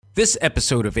This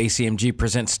episode of ACMG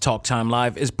Presents Talk Time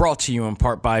Live is brought to you in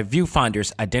part by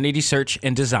Viewfinder's Identity Search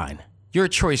and Design. Your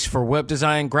choice for web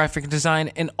design, graphic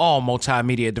design, and all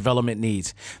multimedia development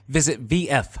needs. Visit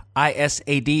VFISAD.com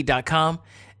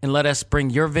and let us bring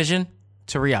your vision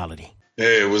to reality.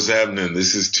 Hey, what's happening?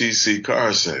 This is TC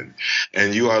Carson,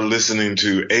 and you are listening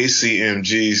to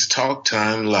ACMG's Talk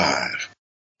Time Live.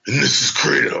 And this is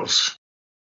Kratos.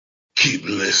 Keep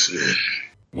listening.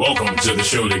 Welcome to the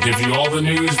show that gives you all the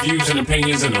news, views, and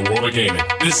opinions in the world of gaming.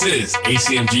 This is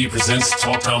ACMG Presents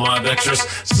Talk Time Live Extras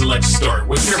Select Start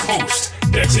with your host,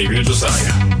 Xavier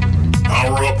Josiah.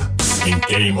 Power up and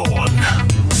game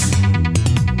on.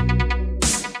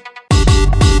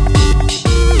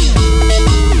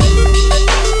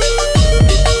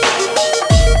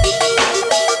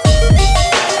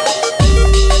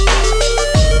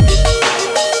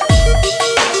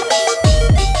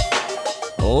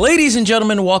 Ladies and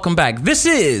gentlemen, welcome back. This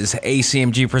is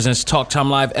ACMG Presents Talk Time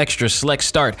Live Extra Select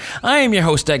Start. I am your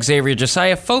host, Xavier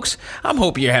Josiah. Folks, I'm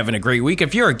hoping you're having a great week.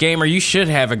 If you're a gamer, you should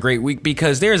have a great week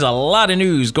because there's a lot of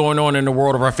news going on in the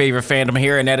world of our favorite fandom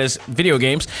here, and that is video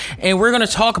games. And we're going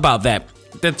to talk about that.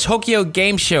 The Tokyo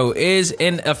Game Show is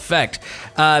in effect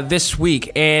this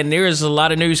week, and there is a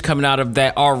lot of news coming out of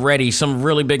that already. Some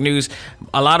really big news,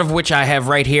 a lot of which I have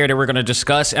right here that we're going to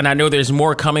discuss, and I know there's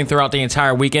more coming throughout the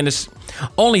entire weekend. It's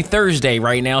only Thursday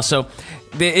right now, so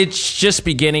it's just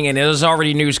beginning, and there's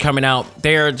already news coming out.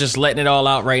 They're just letting it all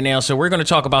out right now, so we're going to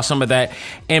talk about some of that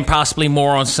and possibly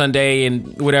more on Sunday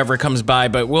and whatever comes by,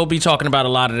 but we'll be talking about a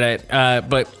lot of that,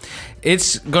 but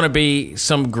it's going to be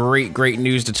some great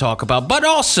news to talk about. But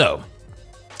also,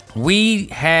 we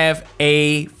have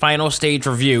a final stage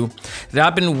review that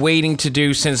I've been waiting to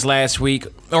do since last week,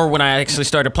 or when I actually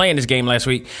started playing this game last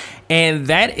week, and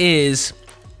that is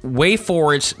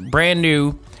WayForward's brand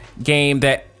new game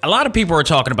that a lot of people are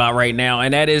talking about right now,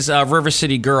 and that is River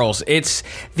City Girls. It's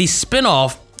the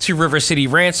spinoff to River City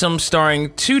Ransom,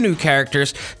 starring two new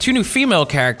female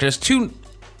characters, two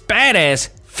badass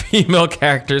female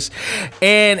characters,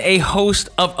 and a host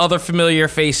of other familiar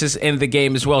faces in the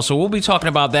game as well. So we'll be talking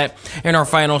about that in our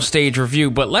final stage review,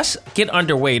 but let's get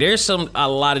underway. There's a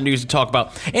lot of news to talk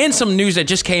about, and some news that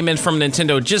just came in from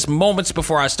Nintendo just moments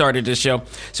before I started this show,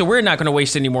 so we're not going to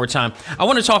waste any more time. I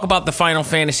want to talk about the Final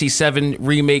Fantasy VII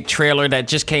Remake trailer that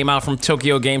just came out from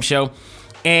Tokyo Game Show.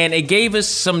 And it gave us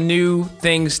some new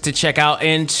things to check out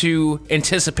and to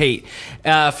anticipate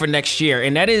for next year.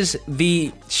 And that is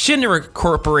the Shinra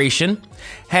Corporation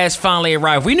has finally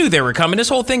arrived. We knew they were coming. This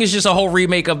whole thing is just a whole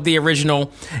remake of the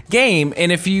original game.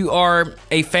 And if you are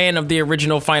a fan of the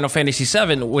original Final Fantasy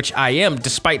VII, which I am,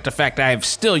 despite the fact that I have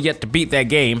still yet to beat that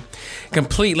game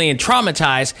completely and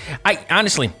traumatized,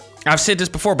 I've said this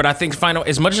before, but I think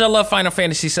as much as I love Final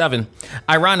Fantasy VII,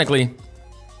 ironically,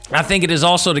 I think it is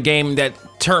also the game that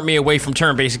turned me away from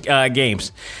turn-based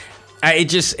games.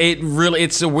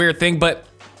 It's a weird thing, but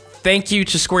thank you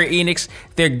to Square Enix.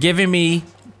 They're giving me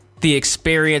the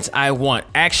experience I want.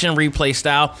 Action replay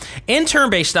style and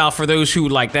turn-based style for those who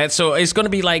like that. So it's going to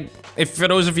be like, for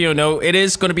those of you who know, it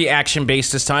is going to be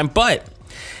action-based this time. But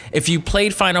if you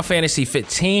played Final Fantasy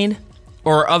 15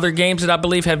 or other games that I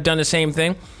believe have done the same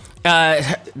thing,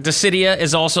 Dissidia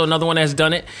is also another one that's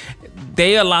done it.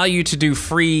 They allow you to do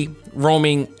free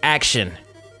roaming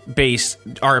action-based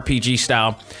RPG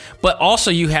style, but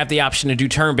also you have the option to do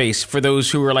turn-based for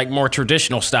those who are like more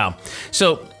traditional style.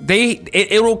 So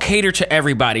it will cater to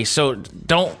everybody. So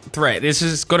don't fret. This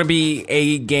is going to be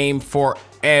a game for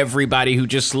everybody who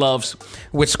just loves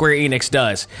what Square Enix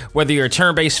does. Whether you're a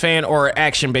turn-based fan or an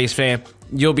action-based fan,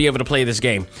 you'll be able to play this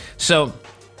game.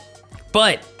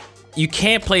 But you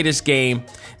can't play this game.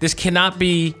 This cannot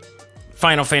be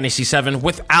Final Fantasy VII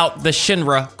without the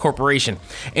Shinra Corporation.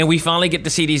 And we finally get to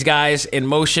see these guys in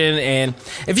motion. And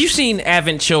if you've seen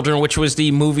Advent Children, which was the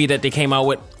movie that they came out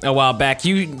with a while back,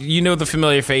 you know the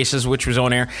familiar faces, which was on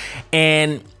there.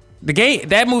 And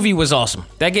that movie was awesome.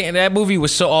 That movie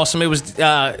was so awesome. It was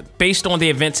based on the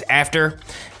events after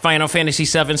Final Fantasy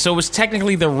VII. So it was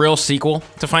technically the real sequel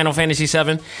to Final Fantasy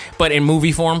VII, but in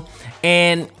movie form.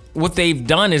 And what they've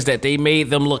done is that they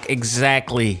made them look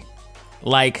exactly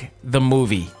like the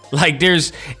movie.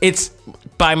 It's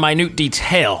by minute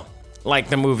detail like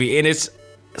the movie, and it's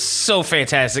so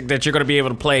fantastic that you're going to be able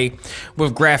to play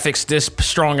with graphics this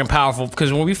strong and powerful.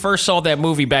 Because when we first saw that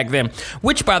movie back then,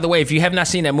 which, by the way, if you have not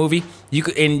seen that movie, you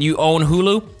own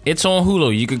Hulu, it's on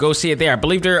Hulu. You could go see it there. I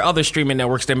believe there are other streaming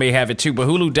networks that may have it too, but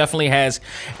Hulu definitely has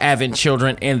Advent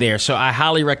Children in there. So I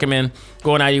highly recommend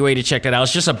going out of your way to check that out.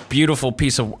 It's just a beautiful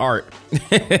piece of art,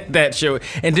 that show.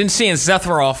 And then seeing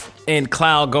Sephiroth and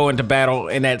Cloud go into battle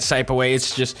in that type of way,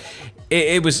 it's just,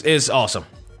 it's awesome.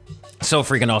 So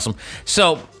freaking awesome.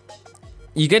 So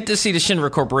you get to see the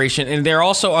Shinra Corporation, and there are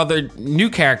also other new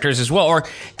characters as well, or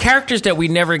characters that we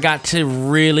never got to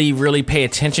really, really pay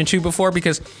attention to before,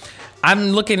 because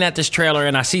I'm looking at this trailer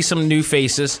and I see some new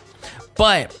faces.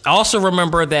 But I also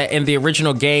remember that in the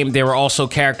original game, there were also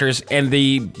characters in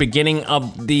the beginning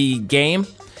of the game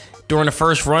during the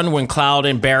first run when Cloud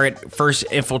and Barrett first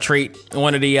infiltrate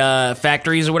one of the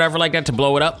factories or whatever like that to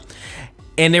blow it up.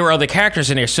 And there were other characters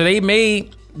in there. So they may,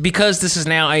 because this is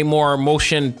now a more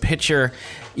motion picture,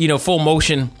 full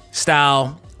motion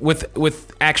style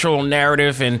with actual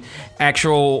narrative and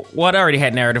actual, well, it already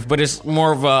had narrative, but it's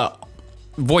more of a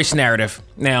voice narrative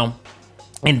now.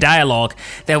 In dialogue,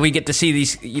 that we get to see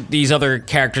these other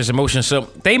characters' emotions. So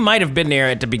they might have been there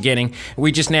at the beginning.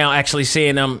 We just now actually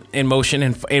seeing them in motion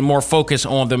and more focus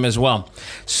on them as well.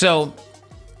 So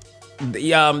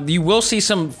you will see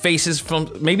some faces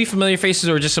from maybe familiar faces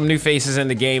or just some new faces in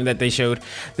the game that they showed.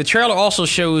 The trailer also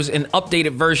shows an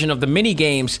updated version of the mini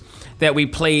games that we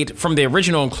played from the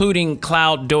original, including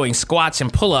Cloud doing squats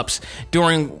and pull-ups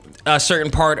during a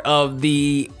certain part of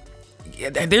the.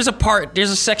 There's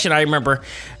a section I remember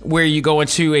where you go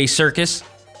into a circus,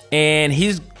 and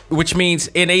which means,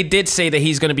 and they did say that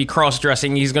he's going to be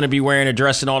cross-dressing, he's going to be wearing a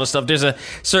dress and all this stuff. There's a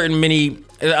certain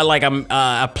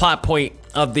a plot point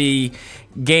of the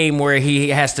game where he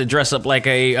has to dress up like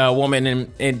a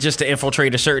woman and just to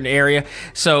infiltrate a certain area.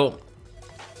 So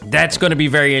that's going to be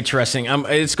very interesting.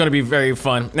 It's going to be very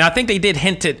fun. Now, I think they did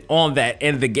hint it on that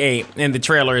in the game, in the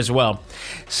trailer as well.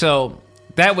 So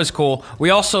that was cool. We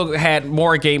also had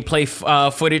more gameplay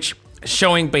footage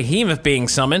showing Behemoth being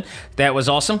summoned. That was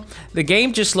awesome. The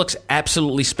game just looks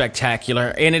absolutely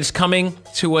spectacular, and it's coming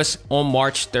to us on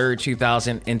March 3rd,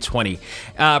 2020.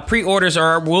 Pre-orders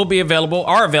are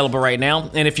available right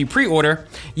now, and if you pre-order,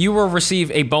 you will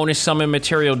receive a bonus summon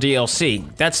material DLC.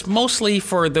 That's mostly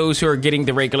for those who are getting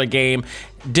the regular game,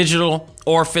 digital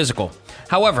or physical.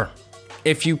 However,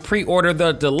 if you pre-order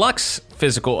the deluxe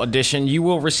physical edition, you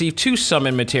will receive 2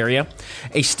 summon materia,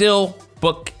 a still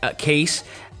book case,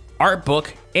 art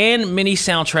book, and mini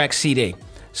soundtrack CD.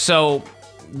 So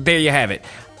there you have it.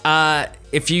 I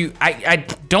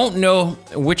don't know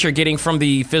what you're getting from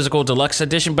the physical deluxe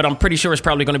edition, but I'm pretty sure it's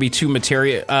probably going to be 2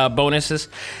 materia bonuses.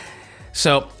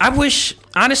 So I wish,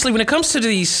 honestly, when it comes to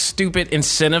these stupid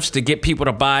incentives to get people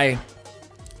to buy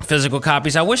physical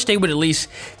copies, I wish they would at least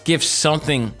give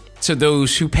something to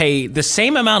those who pay the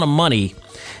same amount of money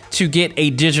to get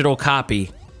a digital copy.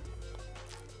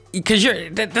 Because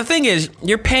the thing is,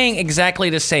 you're paying exactly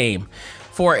the same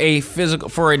for a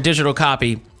digital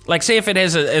copy. Like, say if it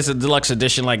is a deluxe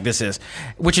edition like this is,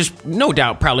 which is no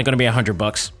doubt probably going to be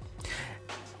 $100.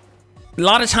 A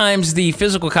lot of times the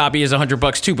physical copy is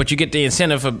 $100 too, but you get the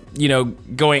incentive of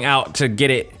going out to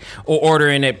get it or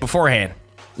ordering it beforehand.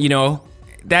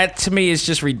 That to me is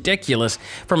just ridiculous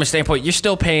from a standpoint. You're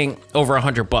still paying over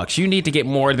 $100. You need to get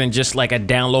more than just like a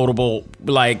downloadable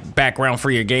background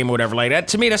for your game or whatever like that.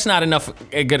 To me, that's not enough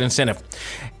a good incentive.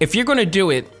 If you're going to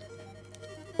do it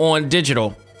on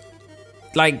digital,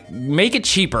 make it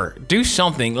cheaper. Do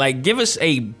something. Give us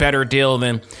a better deal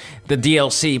than the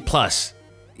DLC plus,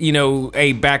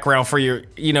 a background for your,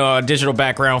 a digital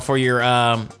background for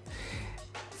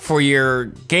your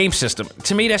game system.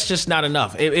 To me, that's just not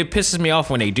enough. It pisses me off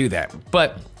when they do that.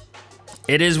 But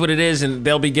it is what it is, and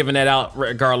they'll be giving that out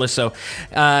regardless. So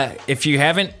if you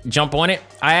haven't, jump on it.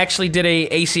 I actually did a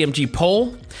ACMG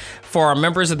poll for our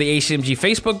members of the ACMG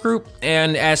Facebook group,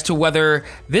 and as to whether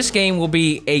this game will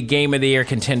be a Game of the Year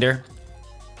contender.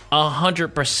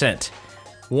 100%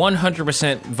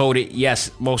 voted yes,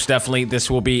 most definitely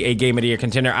this will be a Game of the Year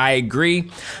contender. I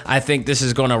agree. I think this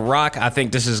is going to rock. I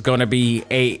think this is going to be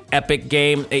a epic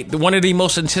game, one of the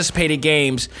most anticipated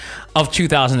games of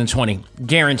 2020,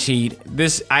 guaranteed.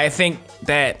 I think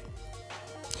that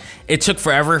it took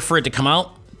forever for it to come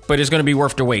out, but it's going to be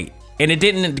worth the wait. And it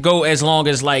didn't go as long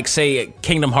as, say,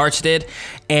 Kingdom Hearts did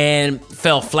and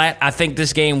fell flat. I think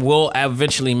this game will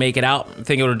eventually make it out. I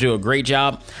think it'll do a great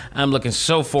job. I'm looking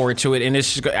so forward to it, and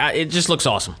it just looks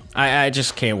awesome. I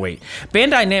just can't wait.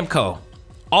 Bandai Namco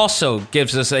also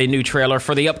gives us a new trailer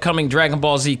for the upcoming Dragon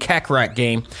Ball Z Kakarot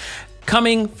game,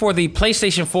 coming for the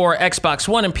PlayStation 4, Xbox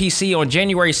One, and PC on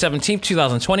January 17th,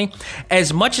 2020.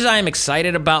 As much as I am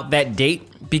excited about that date,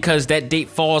 because that date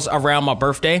falls around my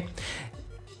birthday,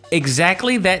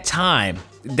 exactly that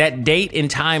date and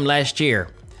time last year,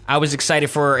 I was excited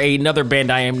for another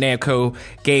Bandai Namco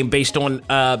game based on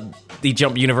the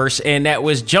Jump universe, and that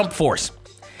was Jump Force,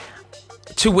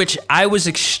 to which I was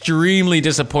extremely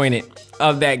disappointed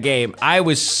of that game.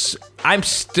 I'm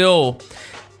still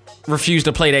refused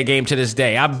to play that game to this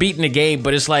day. I've beaten the game,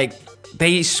 but it's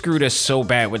they screwed us so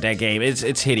bad with that game.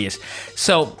 It's hideous.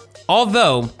 So,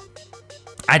 although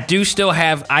I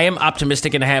am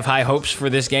optimistic and have high hopes for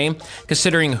this game,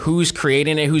 considering who's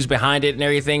creating it, who's behind it and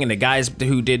everything, and the guys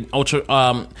who did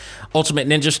Ultimate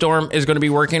Ninja Storm is going to be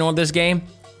working on this game.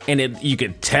 And you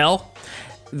could tell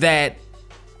that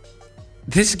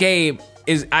this game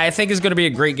I think is going to be a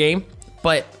great game,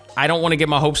 but I don't want to get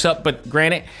my hopes up. But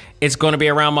granted, it's going to be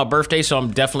around my birthday, so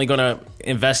I'm definitely going to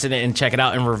invest in it and check it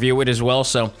out and review it as well.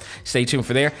 So stay tuned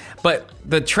for there. But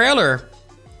the trailer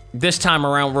this time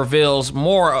around reveals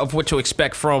more of what to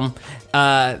expect from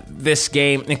this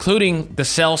game, including the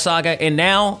Cell Saga, and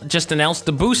now just announced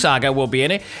the Boo Saga will be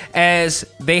in it, as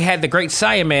they had the Great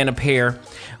Saiyaman appear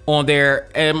on there,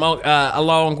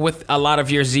 along with a lot of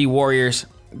your Z Warriors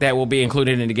that will be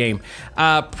included in the game.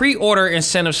 Pre-order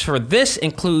incentives for this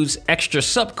includes extra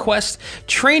sub-quests,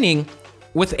 training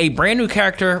with a brand new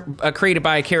character created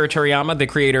by Akira Toriyama, the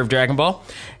creator of Dragon Ball,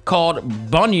 called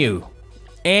Bunyu,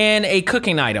 and a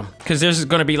cooking item, because there's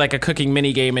going to be like a cooking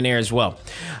mini game in there as well.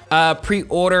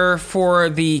 Pre-order for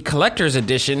the collector's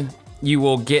edition, you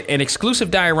will get an exclusive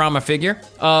diorama figure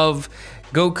of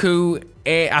Goku.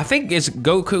 I think it's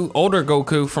Goku, older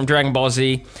Goku from Dragon Ball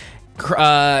Z, baby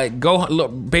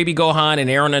Gohan, and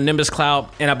Aaron and Nimbus Cloud,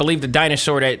 and I believe the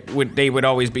dinosaur they would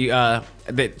always be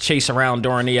that chase around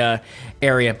during the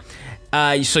area.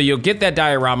 So you'll get that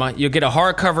diorama, you'll get a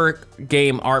hardcover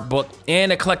game art book,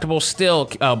 and a collectible still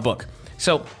book.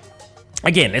 So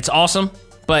again, it's awesome,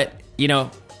 but you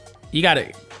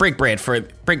gotta break bread for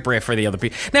the other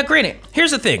people. Now, granted,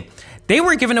 here's the thing: they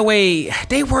were giving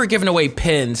away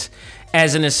pins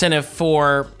as an incentive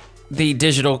for the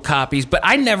digital copies, but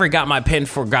I never got my pin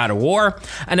for God of War.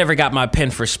 I never got my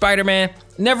pin for Spider-Man.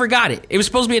 Never got it. It was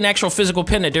supposed to be an actual physical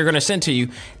pin that they're going to send to you.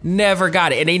 Never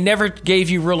got it. And they never gave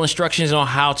you real instructions on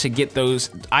how to get those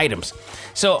items.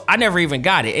 So I never even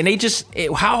got it. And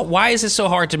why is it so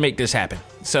hard to make this happen?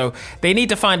 So they need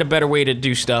to find a better way to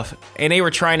do stuff. And they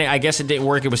were trying it. I guess it didn't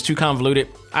work. It was too convoluted.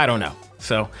 I don't know.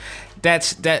 So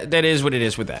that is what it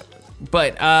is with that.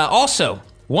 But also,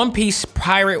 One Piece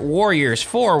Pirate Warriors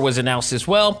 4 was announced as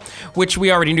well, which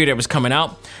we already knew that was coming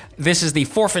out. This is the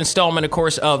fourth installment, of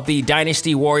course, of the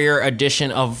Dynasty Warrior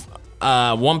edition of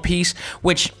One Piece,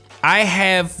 which I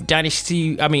have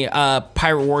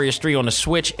Pirate Warriors 3 on the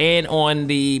Switch and on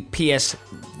the PS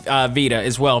Vita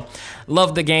as well.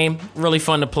 Love the game, really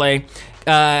fun to play.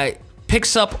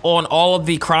 Picks up on all of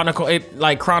the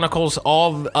chronicles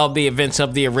all of the events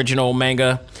of the original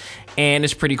manga, and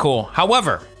it's pretty cool.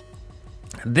 However,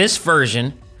 this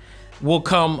version will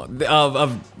come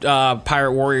of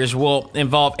Pirate Warriors will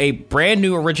involve a brand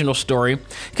new original story,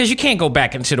 because you can't go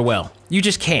back into the well. You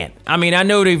just can't. I mean, I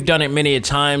know they've done it many a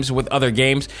times with other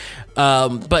games,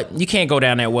 but you can't go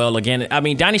down that well again. I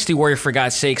mean, Dynasty Warrior, for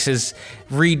God's sakes, has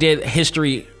redid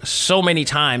history so many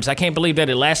times. I can't believe that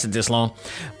it lasted this long,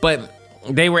 but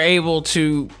they were able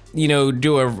to,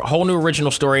 do a whole new original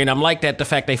story, and I'm like that, the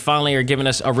fact they finally are giving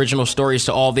us original stories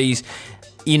to all these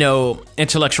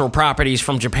intellectual properties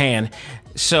from Japan.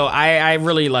 So I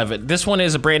really love it. This one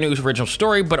is a brand new original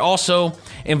story, but also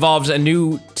involves a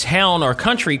new town or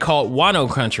country called Wano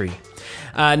Country.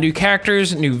 New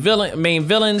characters, new main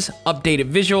villains,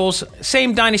 updated visuals,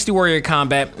 same Dynasty Warrior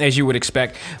combat as you would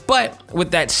expect. But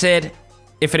with that said,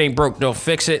 if it ain't broke, don't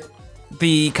fix it.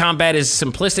 The combat is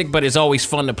simplistic, but it's always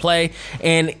fun to play.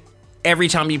 And every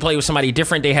time you play with somebody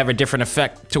different, they have a different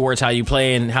effect towards how you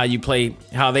play, and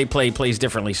how they play plays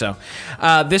differently. So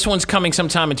this one's coming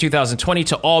sometime in 2020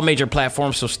 to all major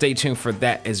platforms, so stay tuned for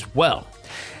that as well.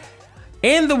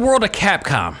 In the world of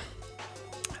Capcom,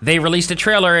 they released a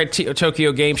trailer at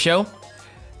Tokyo Game Show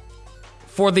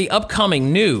for the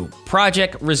upcoming new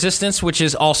Project Resistance, which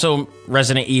is also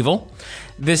Resident Evil.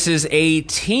 This is a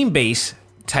team-based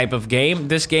type of game.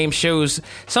 This game shows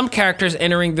some characters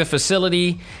entering the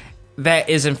facility that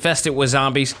is infested with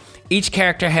zombies. Each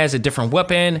character has a different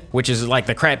weapon, which is like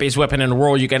the crappiest weapon in the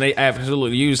world you can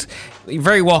absolutely use.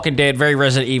 Very Walking Dead, very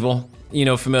Resident Evil,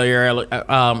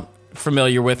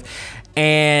 familiar with.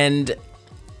 And,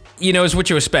 it's what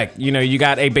you expect. You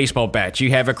got a baseball bat, you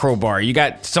have a crowbar, you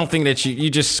got something that you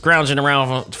just scrounging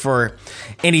around for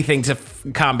anything to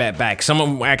combat back.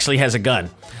 Someone actually has a gun.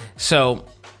 So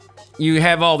you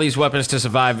have all these weapons to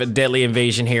survive a deadly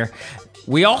invasion here.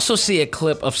 We also see a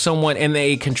clip of someone in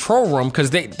a control room,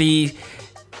 because the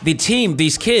team,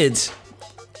 these kids,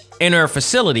 enter a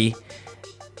facility,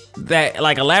 that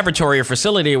like a laboratory or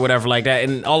facility or whatever like that,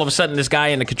 and all of a sudden this guy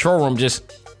in the control room just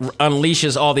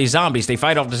unleashes all these zombies. They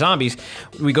fight off the zombies.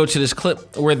 We go to this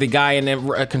clip where the guy in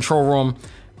the control room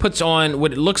puts on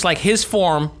what it looks like his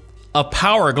form of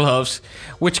Power Gloves,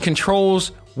 which controls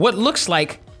what looks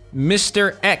like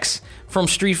Mr. X from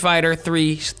Street Fighter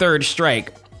 3's Third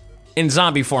Strike in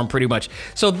zombie form, pretty much.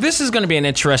 So this is going to be an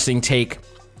interesting take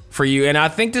for you, and I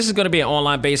think this is going to be an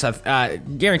online base. I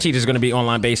guaranteed it's going to be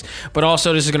online based, but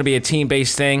also this is going to be a team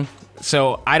based thing.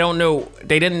 So I don't know.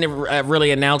 They didn't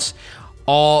really announce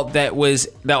all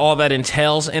that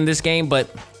entails in this game,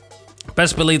 but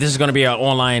best believe this is going to be an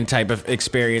online type of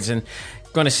experience, and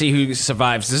going to see who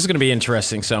survives. This is going to be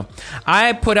interesting. So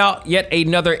I put out yet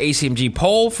another ACMG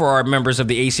poll for our members of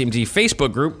the ACMG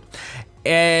Facebook group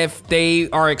if they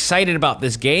are excited about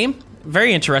this game.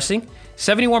 Very interesting.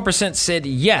 71% said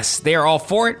yes, they are all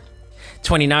for it.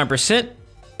 29%,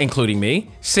 including me,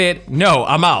 said no,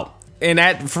 I'm out. And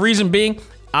that for reason being,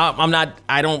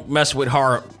 I don't mess with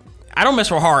horror. I don't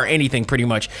mess with horror or anything, pretty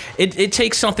much. It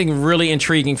takes something really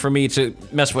intriguing for me to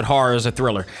mess with horror as a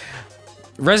thriller.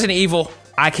 Resident Evil,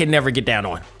 I can never get down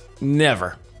on.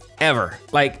 Never. Ever.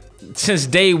 Like, since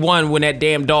day one when that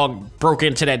damn dog broke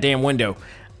into that damn window,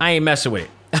 I ain't messing with it.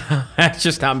 That's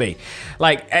just not me.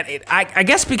 Like, I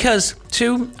guess because,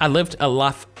 too, I lived a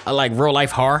life, like, real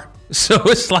life horror. So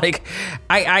it's like,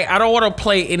 I don't want to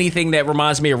play anything that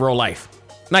reminds me of real life.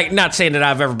 Like, not saying that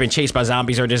I've ever been chased by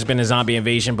zombies or there's been a zombie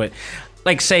invasion, but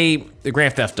like, say, the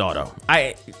Grand Theft Auto.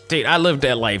 I lived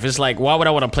that life. It's like, why would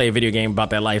I want to play a video game about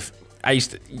that life?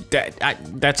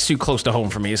 That's too close to home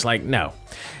for me. It's like, no.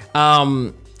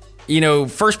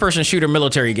 First person shooter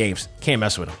military games, can't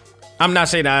mess with them. I'm not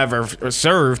saying I ever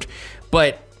served,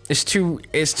 but it's too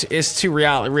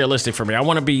realistic for me. I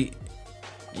want to be,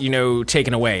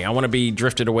 taken away. I want to be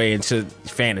drifted away into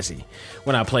fantasy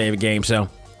when I play a game. So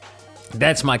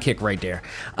that's my kick right there.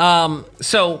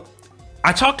 So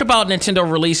I talked about Nintendo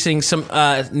releasing some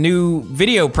new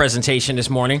video presentation this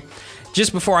morning,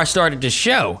 just before I started the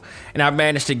show, and I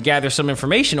managed to gather some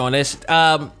information on this.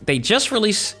 They just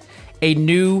released a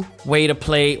new way to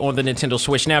play on the Nintendo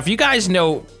Switch. Now, if you guys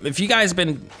have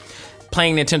been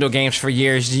playing Nintendo games for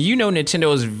years, you know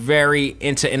Nintendo is very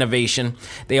into innovation.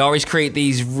 They always create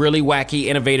these really wacky,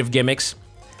 innovative gimmicks.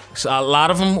 So a lot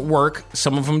of them work,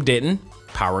 some of them didn't.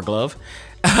 Power Glove.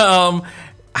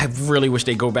 I really wish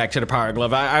they'd go back to the Power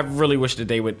Glove. I really wish that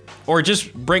they would, or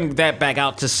just bring that back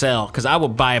out to sell, because I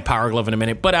would buy a Power Glove in a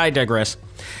minute, but I digress.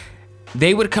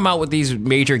 They would come out with these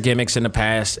major gimmicks in the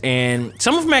past, and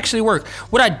some of them actually work.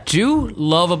 What I do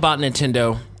love about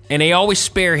Nintendo, and they always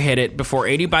spearhead it before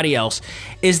anybody else,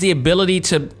 is the ability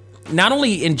to not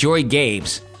only enjoy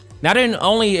games, not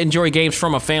only enjoy games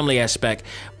from a family aspect,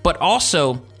 but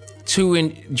also to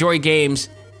enjoy games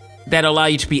that allow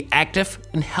you to be active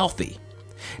and healthy.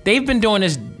 They've been doing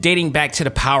this dating back to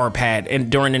the Power Pad and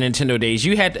during the Nintendo days.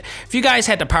 If you guys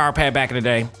had the Power Pad back in the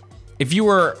day, if you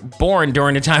were born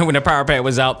during the time when the Power Pad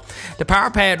was out, the Power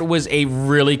Pad was it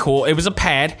was a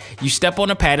pad. You step on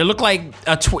the pad. It looked like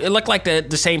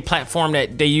the same platform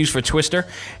that they use for Twister.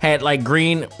 Had like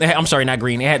green. I'm sorry, not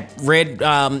green. It had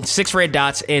red, 6 red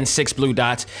dots and 6 blue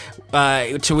dots.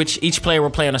 To which each player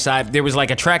would play on the side. There was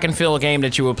like a track and field game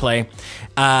that you would play,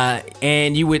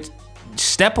 and you would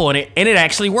step on it, and it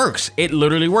actually works. It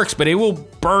literally works, but it will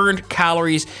burn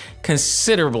calories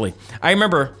considerably. I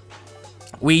remember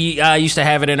we used to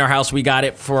have it in our house. We got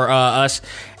it for us,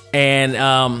 and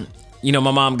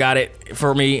my mom got it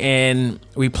for me, and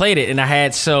we played it, and I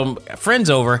had some friends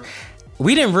over.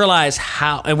 We didn't realize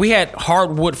and we had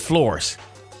hardwood floors.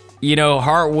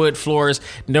 Hardwood floors,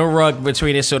 no rug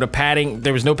between us, so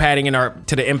there was no padding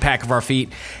to the impact of our feet.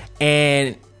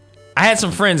 And I had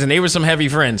some friends, and they were some heavy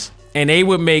friends, and they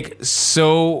would make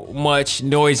so much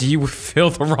noise, you would feel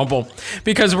the rumble,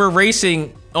 because we're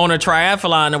racing on a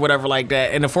triathlon or whatever like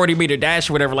that, and a 40-meter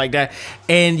dash or whatever like that,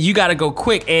 and you got to go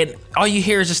quick, and all you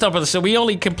hear is the stuff. So we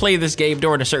only can play this game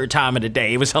during a certain time of the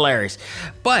day. It was hilarious.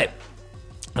 But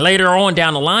later on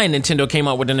down the line, Nintendo came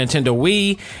out with the Nintendo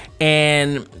Wii,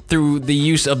 and through the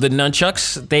use of the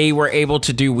nunchucks, they were able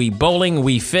to do Wii Bowling,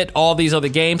 Wii Fit, all these other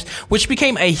games, which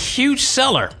became a huge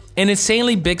seller, an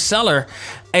insanely big seller,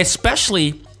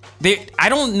 especially, I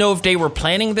don't know if they were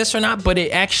planning this or not, but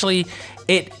it actually,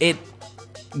 it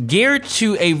geared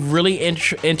to a really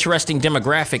interesting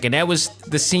demographic, and that was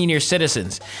the senior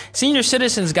citizens. Senior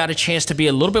citizens got a chance to be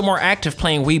a little bit more active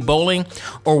playing Wii Bowling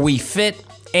or Wii Fit.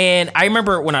 And I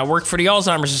remember when I worked for the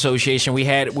Alzheimer's Association, we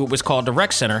had what was called the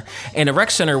Rec Center. And the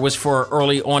Rec Center was for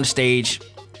early on stage,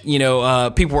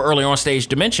 people with early on stage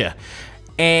dementia.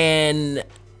 And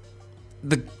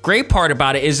the great part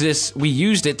about it is this: we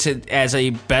used it as a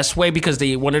best way, because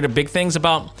one of the big things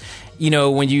about,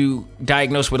 when you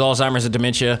diagnose with Alzheimer's or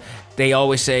dementia, they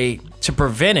always say to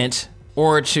prevent it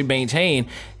or to maintain,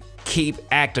 keep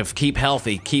active, keep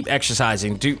healthy, keep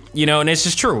exercising. And this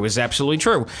is true. It's absolutely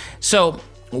true. So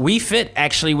Wii Fit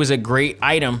actually was a great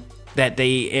item that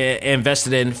they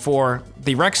invested in for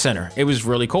the rec center. It was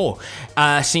really cool.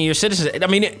 Senior citizens. I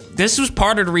mean, this was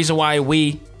part of the reason why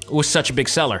Wii was such a big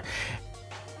seller.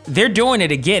 They're doing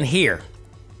it again here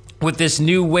with this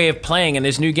new way of playing and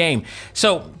this new game.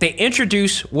 So they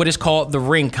introduce what is called the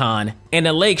Ring-Con and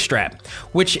a leg strap,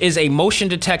 which is a motion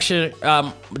detection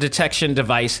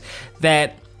device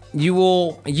that you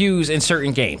will use in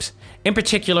certain games. In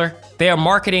particular, they are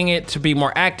marketing it to be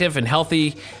more active and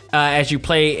healthy as you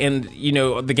play in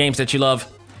the games that you love,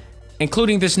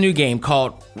 including this new game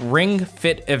called Ring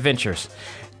Fit Adventures.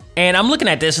 And I'm looking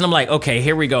at this and I'm like, okay,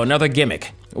 here we go, another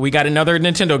gimmick. We got another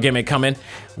Nintendo gimmick coming.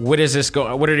 What are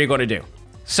they going to do?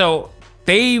 So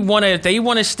they want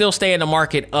to still stay in the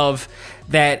market of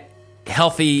that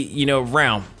healthy,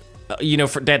 realm,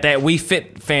 for that Wii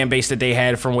Fit fan base that they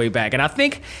had from way back. And I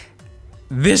think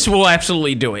this will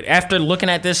absolutely do it. After looking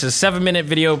at this, a 7-minute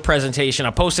video presentation.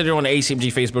 I posted it on the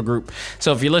ACMG Facebook group.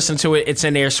 So if you listen to it, it's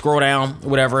in there. Scroll down,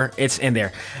 whatever, it's in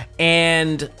there.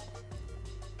 And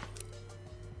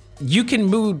you can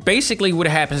move, basically what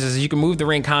happens is you can move the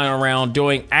Ring-Con around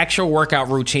doing actual workout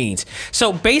routines.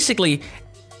 So basically,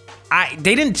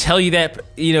 they didn't tell you that,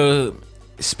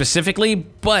 specifically,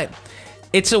 but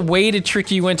it's a way to trick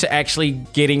you into actually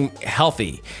getting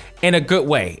healthy in a good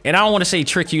way. And I don't want to say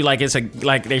trick you like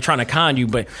like they're trying to con you,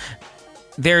 but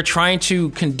they're trying to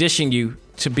condition you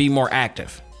to be more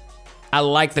active. I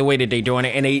like the way that they're doing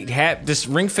it. And they have this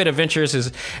Ring Fit Adventures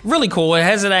is really cool. It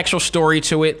has an actual story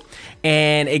to it.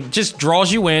 And it just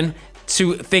draws you in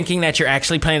to thinking that you're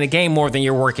actually playing the game more than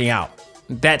you're working out.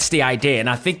 That's the idea. And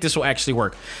I think this will actually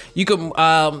work. You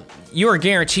are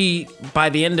guaranteed by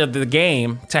the end of the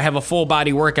game to have a full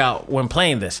body workout when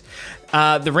playing this.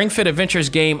 The Ring Fit Adventures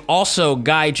game also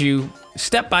guides you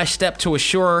step by step to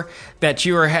assure that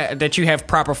you have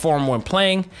proper form when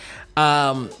playing.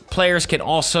 Players can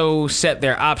also set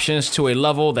their options to a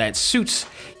level that suits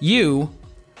you,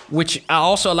 which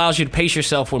also allows you to pace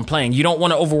yourself when playing. You don't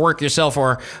want to overwork yourself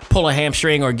or pull a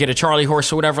hamstring or get a Charlie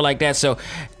horse or whatever like that. So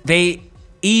they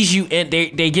ease you in.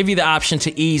 They give you the option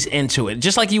to ease into it,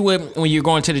 just like you would when you're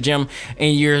going to the gym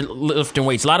and you're lifting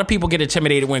weights. A lot of people get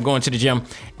intimidated when going to the gym,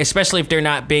 especially if they're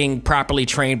not being properly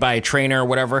trained by a trainer or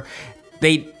whatever.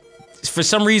 For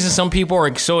some reason, some people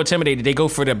are so intimidated, they go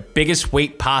for the biggest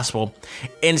weight possible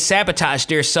and sabotage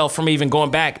their self from even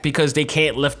going back because they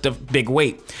can't lift a big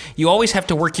weight. You always have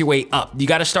to work your way up. You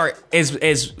got to start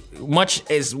as much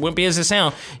as wimpy as it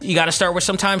sounds. You got to start with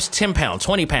sometimes 10 pounds,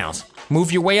 20 pounds.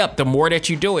 Move your way up. The more that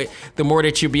you do it, the more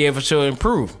that you'll be able to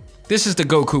improve. This is the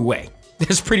Goku way.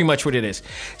 That's pretty much what it is.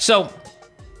 So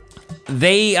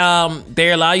they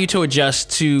allow you to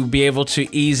adjust to be able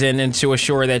to ease in and to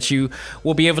assure that you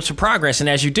will be able to progress. And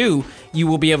as you do, you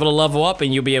will be able to level up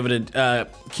and you'll be able to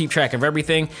keep track of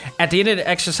everything. At the end of the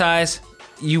exercise,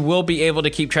 you will be able to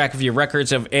keep track of your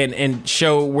records and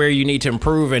show where you need to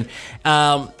improve and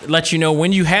let you know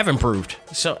when you have improved.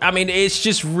 So, I mean, it's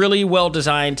just really well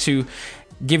designed to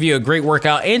give you a great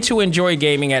workout and to enjoy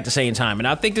gaming at the same time. And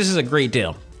I think this is a great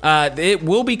deal. It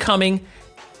will be coming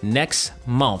next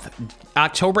month,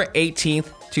 October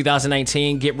 18th,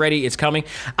 2019. Get ready, it's coming.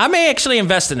 I may actually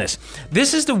invest in this.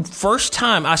 This is the first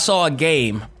time I saw a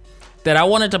game that I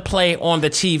wanted to play on the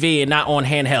TV and not on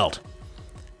handheld.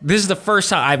 This is the first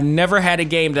time. I've never had a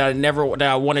game that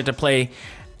I wanted to play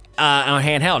on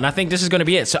handheld, and I think this is going to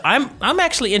be it. So I'm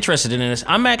actually interested in this.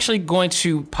 I'm actually going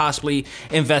to possibly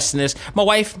invest in this. My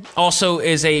wife also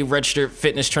is a registered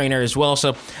fitness trainer as well,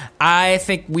 so I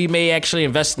think we may actually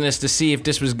invest in this to see if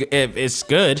it's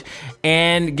good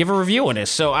and give a review on this.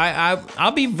 So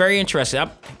I'll be very interested.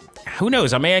 Who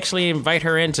knows? I may actually invite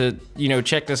her in to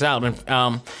check this out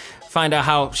and find out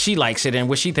how she likes it and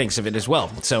what she thinks of it as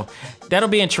well. So that'll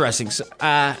be interesting. So,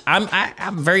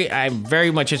 I'm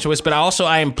very much into it, but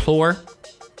I implore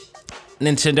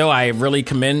Nintendo. I really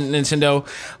commend Nintendo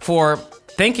for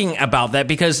thinking about that,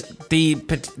 because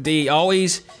the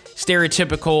always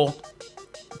stereotypical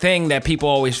thing that people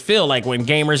always feel like when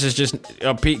gamers is just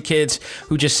kids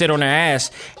who just sit on their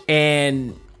ass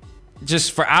and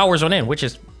just for hours on end, which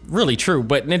is really true,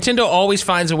 but Nintendo always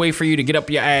finds a way for you to get up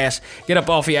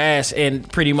off your ass and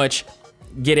pretty much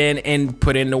get in and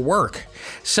put in the work.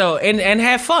 So and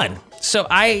have fun. So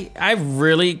I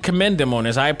really commend them on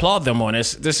this. I applaud them on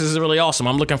this. This is really awesome.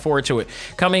 I'm looking forward to it.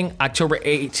 Coming October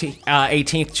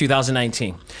 18th,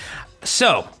 2019.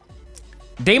 So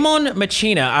Daemon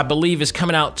Machina, I believe, is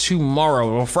coming out tomorrow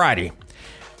or Friday.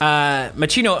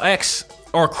 Machino X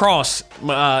or Cross,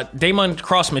 Daemon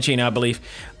Cross Machina, I believe.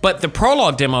 But the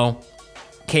prologue demo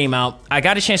came out. I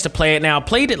got a chance to play it. Now, I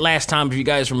played it last time, if you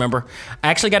guys remember. I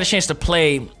actually got a chance to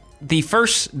play the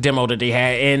first demo that they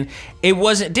had,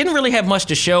 and didn't really have much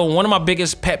to show. One of my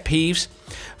biggest pet peeves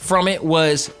from it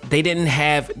was they didn't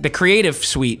have the creative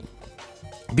suite,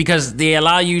 because they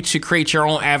allow you to create your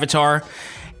own avatar,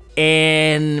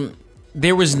 and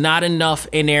there was not enough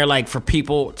in there like for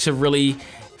people to really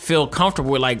feel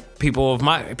comfortable with, like people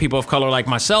of color like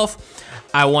myself.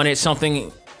 I wanted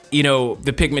something,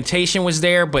 the pigmentation was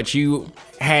there, but you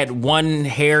had one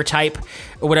hair type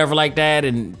or whatever like that,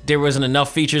 and there wasn't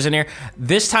enough features in there.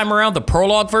 This time around, the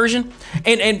prologue version,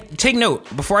 and take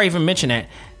note, before I even mention that,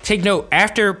 take note,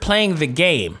 after playing the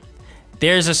game,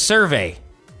 there's a survey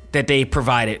that they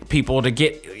provided people to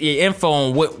get info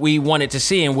on what we wanted to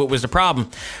see and what was the problem.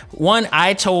 One,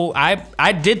 I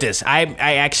did this. I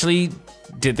actually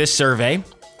did this survey.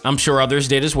 I'm sure others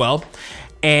did as well.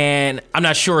 And I'm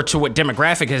not sure to what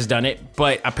demographic has done it,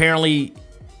 but apparently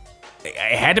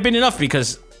it had to be enough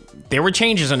because there were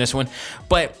changes on this one.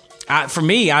 But for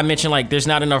me, I mentioned like there's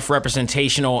not enough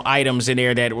representational items in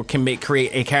there that can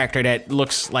create a character that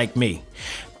looks like me.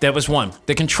 That was one.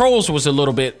 The controls was a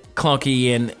little bit clunky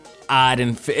and odd,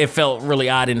 and it felt really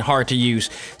odd and hard to use.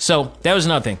 So that was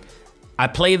another thing. I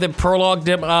played the prologue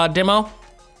demo.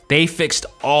 They fixed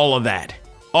all of that.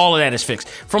 All of that is fixed.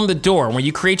 From the door, when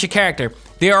you create your character,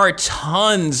 there are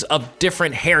tons of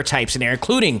different hair types in there,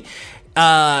 including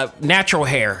natural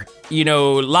hair,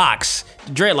 locks,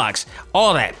 dreadlocks,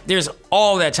 all that. There's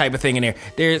all that type of thing in there.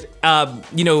 There's,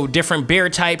 different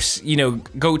beard types,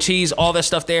 goatees, all that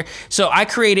stuff there. So I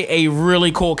created a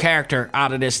really cool character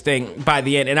out of this thing by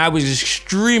the end, and I was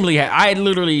extremely happy. I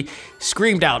literally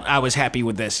screamed out I was happy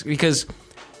with this, because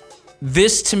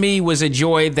this to me was a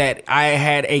joy that I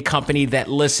had a company that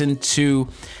listened to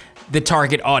the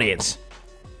target audience.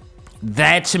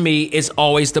 That to me is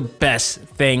always the best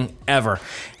thing ever.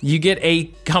 You get a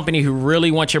company who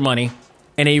really wants your money,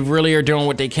 and they really are doing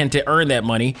what they can to earn that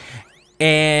money.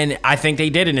 And I think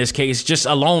they did in this case, just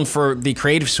alone for the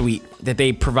creative suite that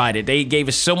they provided. They gave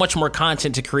us so much more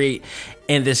content to create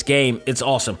in this game. It's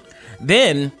awesome.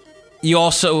 Then you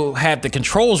also have the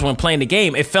controls when playing the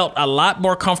game. It felt a lot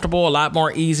more comfortable, a lot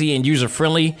more easy and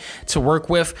user-friendly to work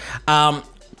with.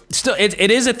 Still,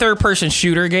 it is a third-person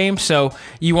shooter game, so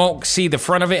you won't see the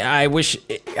front of it. I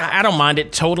don't mind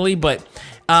it totally, but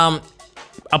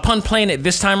upon playing it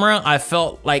this time around, I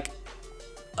felt like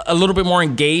a little bit more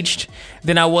engaged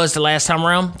than I was the last time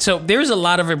around. So there's a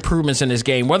lot of improvements in this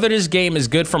game. Whether this game is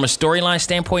good from a storyline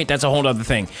standpoint, that's a whole other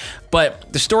thing.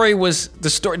 But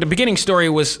the beginning story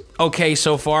was okay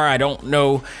so far. I don't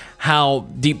know how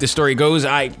deep the story goes.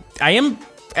 I am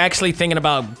actually thinking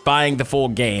about buying the full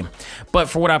game, but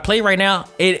for what I play right now,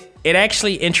 it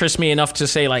actually interests me enough to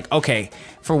say, like, okay,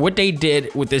 for what they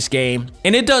did with this game,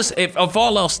 and it does, if of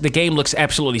all else, the game looks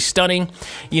absolutely stunning.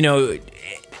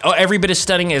 Every bit as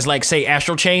stunning as, like, say,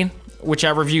 Astral Chain, which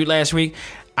I reviewed last week.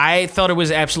 I thought it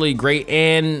was absolutely great,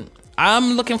 and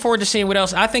I'm looking forward to seeing what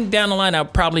else. I think down the line I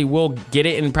probably will get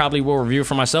it and probably will review it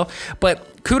for myself.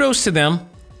 But kudos to them.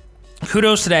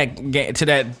 Kudos to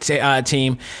that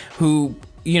team who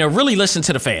really listened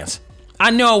to the fans.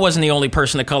 I know I wasn't the only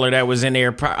person of color that was in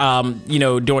there,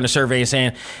 doing the survey and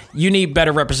saying you need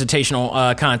better representational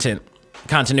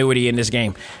continuity in this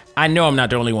game. I know I'm not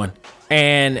the only one.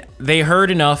 And they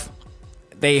heard enough.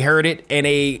 They heard it, and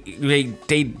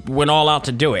they went all out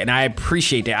to do it, and I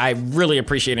appreciate that. I really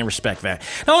appreciate and respect that.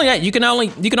 Not only that, you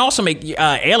can also make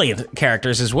alien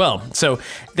characters as well. So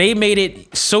they made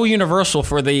it so universal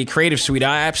for the creative suite.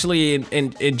 I absolutely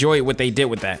enjoy what they did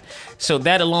with that. So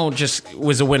that alone just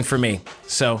was a win for me.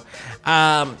 So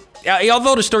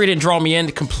although the story didn't draw me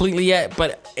in completely yet,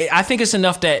 but I think it's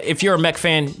enough that if you're a mech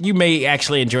fan, you may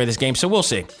actually enjoy this game. So we'll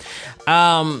see.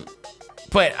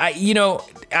 But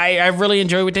I really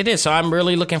enjoy what they did, so I'm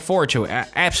really looking forward to it.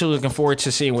 Absolutely looking forward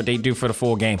to seeing what they do for the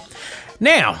full game.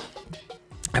 Now,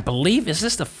 I believe, is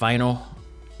this the final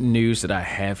news that I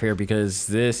have here? Because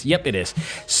yep, it is.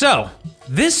 So,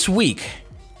 this week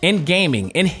in gaming,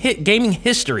 gaming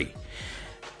history,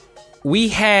 we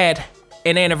had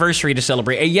an anniversary to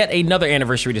celebrate, yet another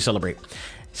anniversary to celebrate.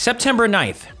 September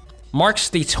 9th marks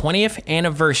the 20th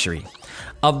anniversary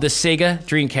of the Sega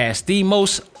Dreamcast, the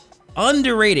most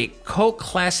underrated cult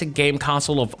classic game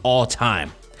console of all time.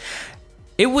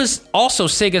 It was also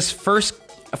Sega's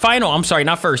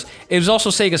It was also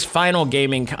Sega's final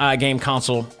game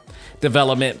console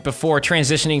development before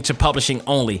transitioning to publishing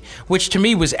only, which to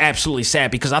me was absolutely sad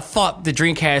because I thought the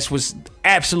Dreamcast was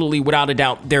absolutely, without a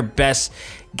doubt, their best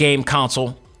game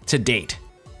console to date.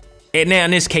 And now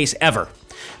in this case, ever.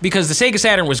 because the Sega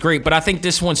Saturn was great, but I think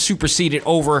this one superseded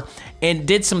over and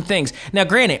did some things. Now,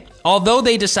 granted, although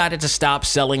they decided to stop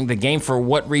selling the game for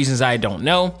what reasons I don't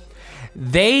know,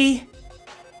 they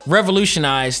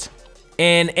revolutionized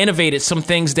and innovated some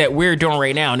things that we're doing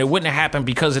right now, and it wouldn't have happened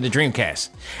because of the Dreamcast.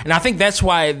 And I think that's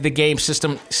why the game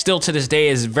system still to this day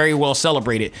is very well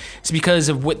celebrated. It's because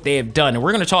of what they have done, and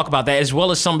we're going to talk about that as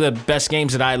well as some of the best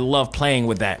games that I love playing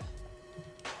with that.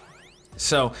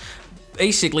 So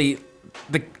basically,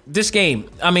 this game,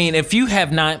 I mean, if you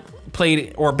have not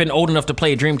played or been old enough to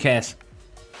play a Dreamcast,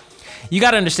 you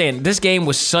got to understand, this game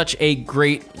was such a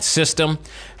great system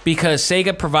because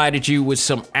Sega provided you with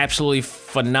some absolutely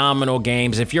phenomenal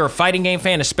games. If you're a fighting game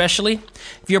fan, especially,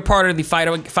 if you're part of the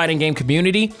fighting game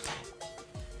community,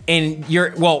 and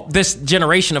this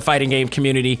generation of fighting game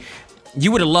community,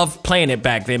 you would have loved playing it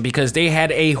back then because they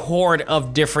had a horde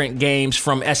of different games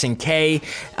from SNK,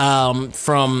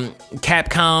 from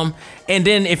Capcom, and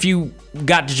then if you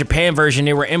got the Japan version,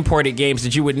 they were imported games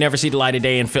that you would never see the light of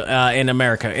day in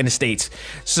America, in the States.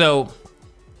 So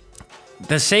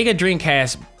the Sega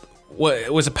Dreamcast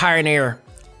was a pioneer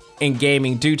in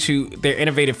gaming due to their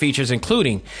innovative features,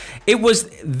 including it was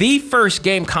the first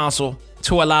game console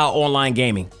to allow online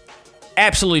gaming.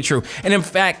 Absolutely true. And in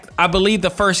fact, I believe the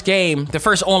first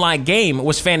online game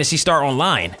was Phantasy Star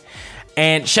Online.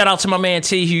 And shout out to my man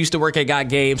T, who used to work at Got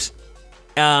Games.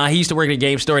 He used to work at a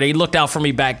game store. They looked out for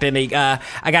me back then. I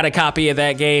got a copy of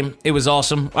that game. It was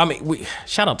awesome. I mean,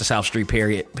 shout out to South Street,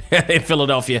 period, in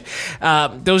Philadelphia.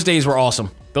 Those days were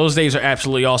awesome. Those days are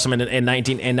absolutely awesome in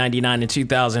 1999 and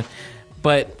 2000.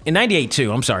 But in 98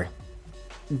 too, I'm sorry.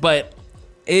 But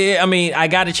I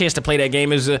got a chance to play that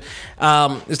game. It's the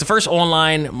first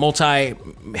online multiplayer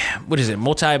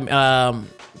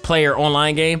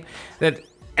online game that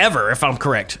ever, if I'm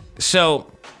correct. So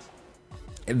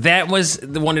that was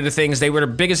one of the things. They were the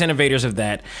biggest innovators of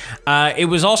that. It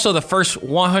was also the first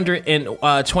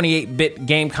 128-bit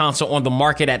game console on the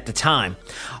market at the time.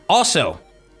 Also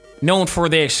known for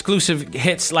their exclusive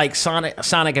hits like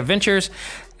Sonic Adventures,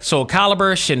 Soul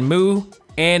Calibur, Shenmue,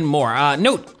 and more.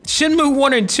 Note, Shenmue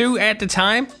 1 and 2 at the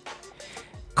time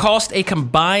cost a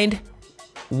combined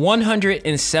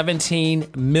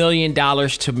 $117 million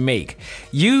to make.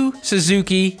 Yu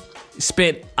Suzuki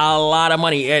spent a lot of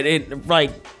money.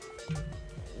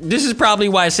 This is probably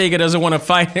why Sega doesn't want to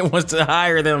fight and wants to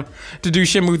hire them to do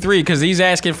Shenmue 3, because he's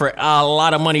asking for a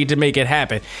lot of money to make it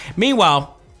happen.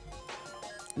 Meanwhile,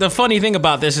 the funny thing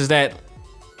about this is that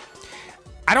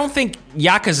I don't think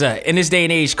Yakuza in this day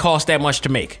and age cost that much to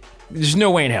make. There's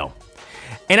no way in hell.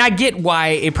 And I get why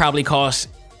it probably cost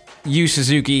Yu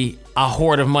Suzuki a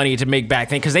horde of money to make back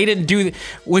then, because they didn't do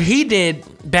what he did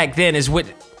back then is what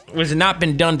was not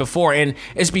been done before, and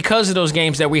it's because of those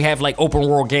games that we have like open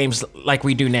world games like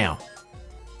we do now.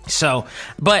 So,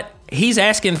 but he's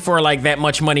asking for like that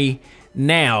much money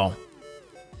now,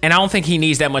 and I don't think he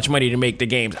needs that much money to make the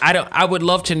games. I would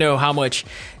love to know how much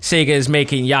Sega is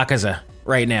making Yakuza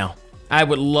right now. I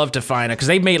would love to find it, because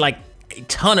they made like a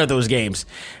ton of those games.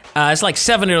 It's like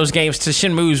 7 of those games to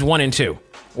Shenmue's 1 and 2,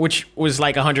 which was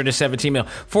like 117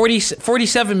 million.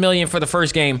 47 million for the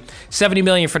first game, 70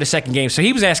 million for the second game. So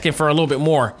he was asking for a little bit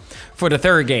more for the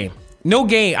third game. No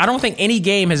game, I don't think any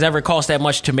game has ever cost that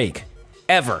much to make,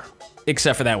 ever,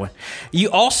 except for that one. The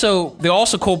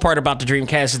also cool part about the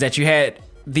Dreamcast is that you had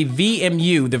the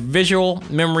VMU, the Visual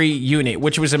Memory Unit,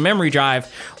 which was a memory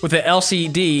drive with an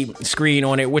LCD screen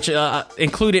on it, which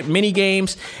included mini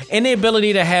games and the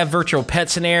ability to have virtual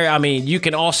pets in there. I mean, you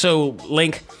can also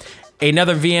link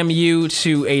another VMU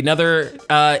to another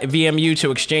VMU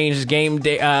to exchange game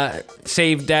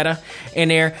save data in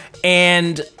there,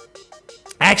 and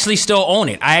I actually still own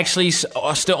it. I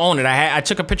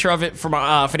took a picture of it for the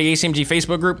ACMG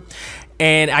Facebook group,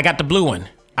 and I got the blue one.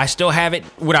 I still have it.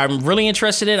 What I'm really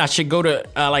interested in, I should go to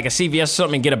like a CVS or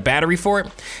something and get a battery for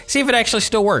it. See if it actually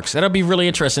still works. That'll be really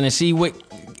interesting to see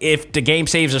if the game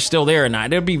saves are still there or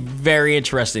not. It'll be very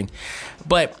interesting.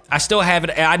 But I still have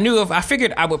it. I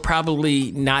figured I would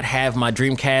probably not have my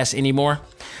Dreamcast anymore.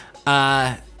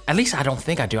 At least I don't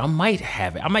think I do. I might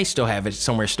have it. I might still have it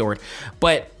somewhere stored.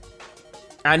 But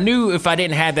I knew if I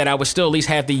didn't have that, I would still at least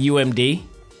have the UMD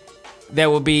that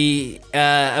will be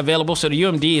available. So the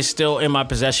UMD is still in my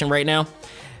possession right now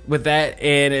with that,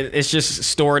 and it's just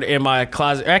stored in my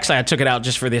closet. Actually, I took it out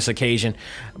just for this occasion,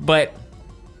 but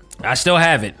I still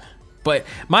have it. But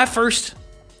my first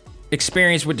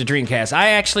experience with the Dreamcast,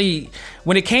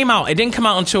 when it came out, it didn't come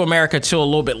out into America till a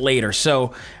little bit later.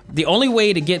 So the only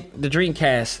way to get the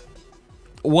Dreamcast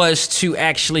was to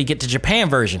actually get the Japan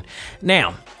version.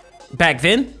 Now, back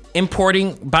then,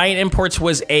 buying imports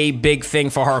was a big thing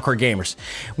for hardcore gamers.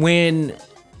 When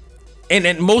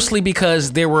and mostly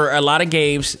because there were a lot of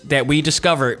games that we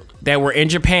discovered that were in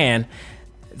Japan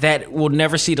that will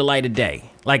never see the light of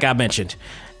day, like I mentioned.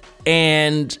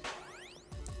 And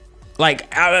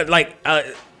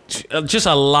just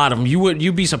a lot of them.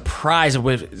 You'd be surprised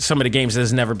with some of the games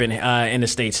that's never been in the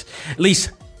States, at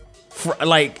least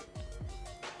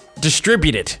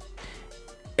distributed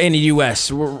in the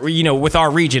U.S. With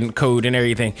our region code and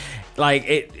everything.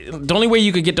 The only way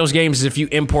you could get those games is if you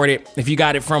import it, if you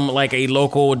got it from like a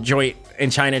local joint in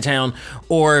Chinatown,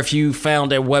 or if you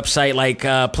found a website like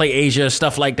PlayAsia,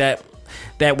 stuff like that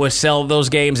would sell those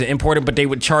games and import it, but they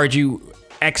would charge you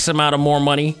X amount of more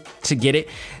money to get it.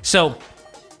 So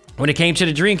when it came to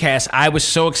the Dreamcast, I was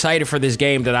so excited for this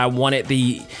game that I wanted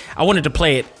to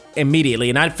play it immediately.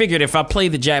 And I figured if I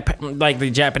played the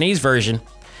Japanese version,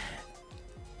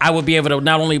 I would be able to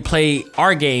not only play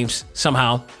our games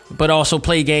somehow, but also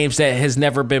play games that has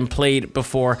never been played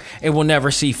before and will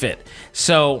never see fit.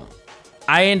 So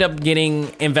I end up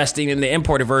investing in the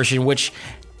imported version, which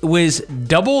was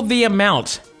double the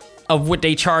amount of what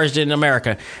they charged in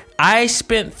America. I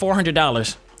spent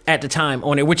 $400 at the time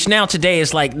on it, which now today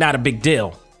is like not a big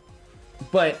deal.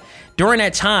 But during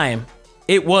that time,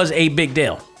 it was a big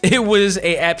deal. It was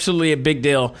absolutely a big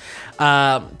deal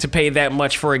to pay that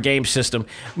much for a game system.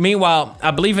 Meanwhile,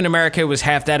 I believe in America it was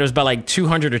half that. It was about like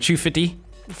 $200 or $250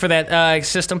 for that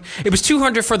system. It was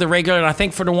 $200 for the regular, and I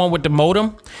think for the one with the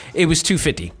modem, it was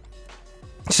 $250.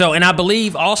 So, and I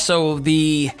believe also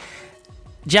the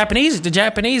Japanese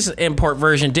import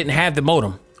version didn't have the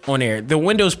modem on there. The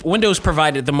Windows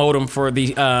provided the modem for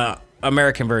the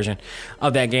American version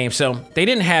of that game, so they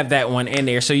didn't have that one in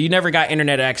there. So you never got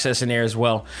internet access in there as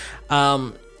well.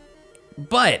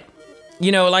 But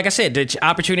like I said, the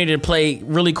opportunity to play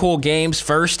really cool games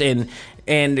first and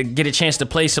get a chance to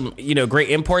play some great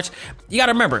imports. You got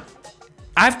to remember,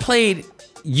 I've played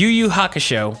Yu Yu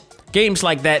Hakusho, games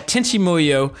like that, Tensei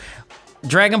Muyo,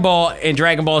 Dragon Ball and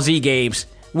Dragon Ball Z games,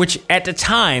 which at the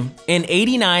time in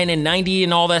 89 and 90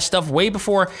 and all that stuff, way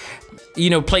before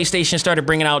PlayStation started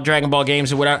bringing out Dragon Ball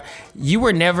games or whatever, you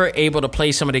were never able to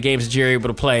play some of the games that you're able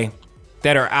to play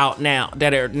that are out now,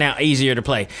 that are now easier to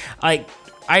play. Like,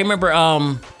 I remember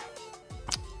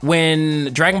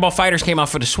when Dragon Ball FighterZ came out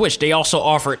for the Switch, they also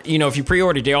offered, if you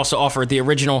pre-ordered, they also offered the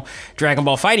original Dragon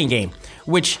Ball fighting game,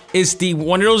 which is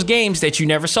one of those games that you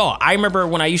never saw. I remember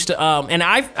when I used to, and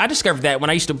I discovered that when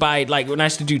I used to buy, when I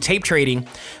used to do tape trading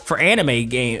for anime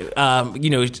game,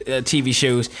 TV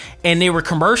shows, and there were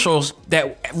commercials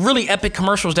really epic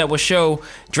commercials that would show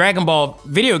Dragon Ball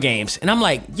video games, and I'm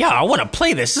like, yeah, I want to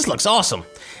play this. This looks awesome.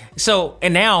 So,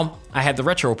 and now I have the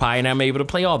RetroPie, and I'm able to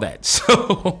play all that.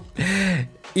 So,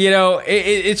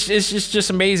 it's just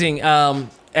amazing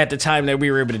at the time that we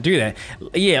were able to do that.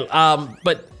 Yeah,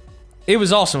 but it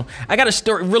was awesome. I got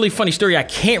a really funny story. I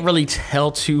can't really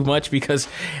tell too much because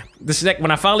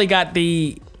when I finally got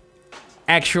the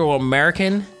actual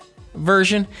American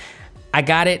version, I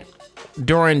got it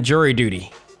during jury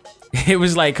duty. It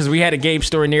was like, because we had a game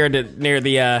store near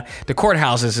the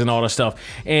courthouses and all that stuff.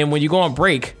 And when you go on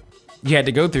break, you had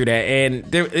to go through that. And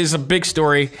there is a big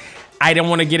story. I don't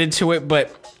want to get into it,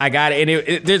 but I got it.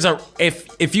 And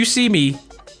if you see me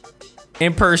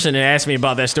in person and ask me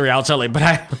about that story, I'll tell it, but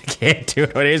I can't do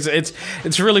it.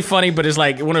 It's really funny, but it's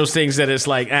like one of those things that it's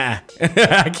like, I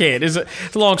can't. It's a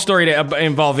long story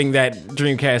involving that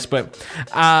Dreamcast, but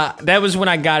that was when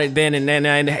I got it then, and then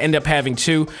I ended up having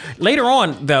two. Later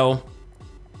on, though,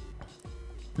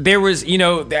 there was,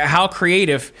 how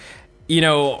creative,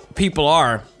 people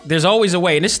are. There's always a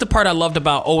way, and this is the part I loved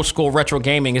about old school retro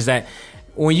gaming, is that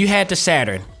when you had the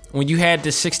Saturn, when you had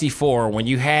the 64, when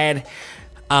you had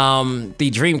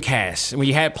the Dreamcast, when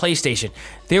you had PlayStation,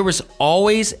 there was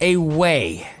always a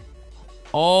way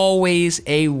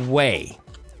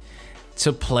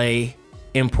to play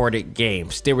imported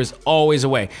games. There was always a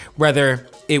way, whether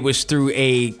it was through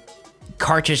a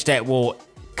cartridge that will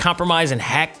compromise and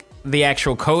hack the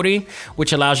actual coding,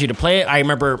 which allows you to play it. I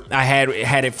remember I had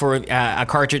it for a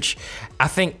cartridge, I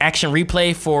think Action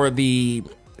Replay for the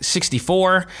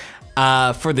 64.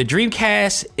 For the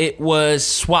Dreamcast, it was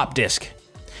Swap Disk.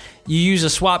 You use a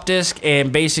swap disk,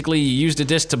 and basically you use the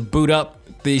disk to boot up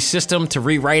the system, to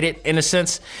rewrite it in a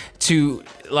sense, to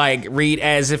like read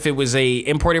as if it was a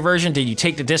imported version. Then you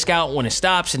take the disk out when it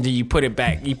stops, and then you put it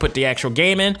back. You put the actual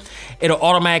game in, it'll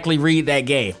automatically read that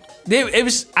game. There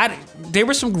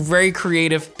were some very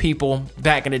creative people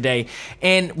back in the day,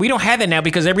 and we don't have that now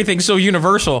because everything's so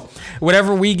universal.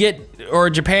 Whatever we get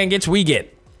or Japan gets, we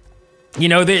get. I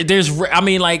look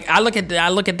at the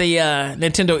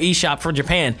Nintendo eShop for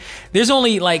Japan. There's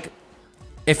only like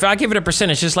if I give it a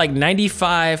percentage, it's like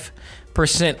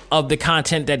 95% of the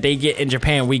content that they get in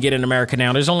Japan, we get in America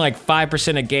now. There's only like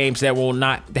 5% of games that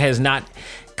has not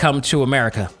come to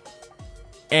America,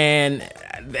 and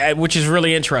which is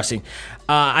really interesting.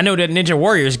 I know that Ninja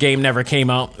Warriors game never came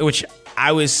out, which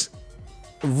I was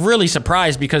really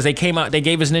surprised because they gave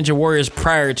us Ninja Warriors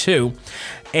prior to,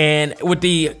 and with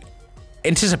the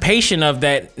anticipation of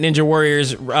that Ninja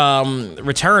Warriors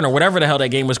return, or whatever the hell that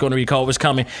game was going to be called, was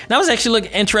coming. And I was actually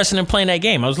interested in playing that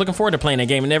game. I was looking forward to playing that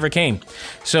game. It never came.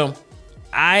 So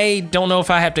I don't know if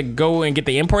I have to go and get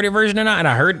the imported version or not. And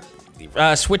I heard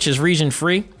Switch is region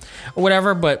free or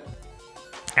whatever, but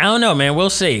I don't know, man. We'll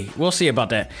see. We'll see about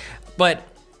that. But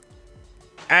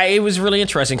it was really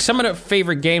interesting. Some of the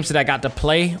favorite games that I got to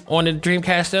play on the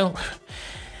Dreamcast, though,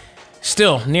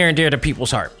 still near and dear to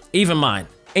people's heart, even mine,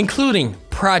 including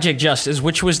Project Justice,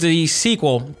 which was the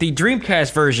sequel, the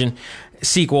Dreamcast version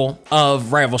sequel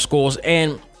of Rival Schools.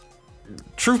 And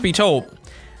truth be told,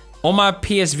 on my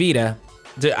PS Vita,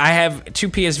 I have 2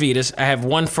 PS Vitas. I have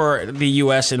one for the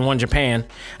US and one Japan.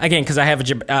 Again, because I have a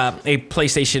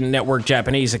PlayStation Network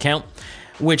Japanese account,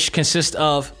 which consists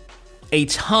of a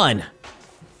ton,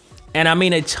 and I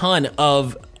mean a ton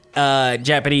of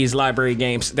Japanese library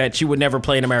games that you would never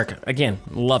play in America. Again,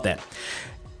 love that.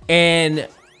 And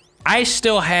I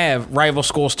still have Rival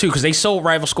Schools 2 because they sold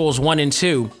Rival Schools 1 and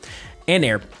 2 in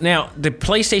there. Now, the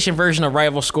PlayStation version of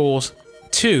Rival Schools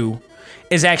 2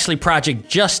 is actually Project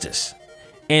Justice.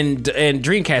 And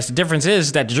Dreamcast, the difference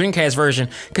is that the Dreamcast version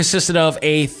consisted of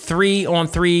a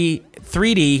 3-on-3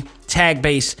 3D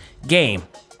tag-based game.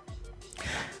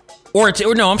 Or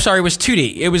no, I'm sorry, it was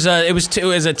 2D. It was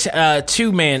a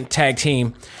two-man tag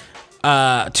team,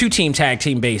 2-team tag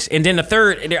team base, and then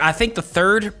I think the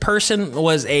third person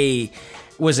was a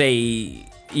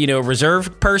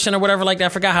reserve person or whatever like that. I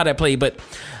forgot how that played, but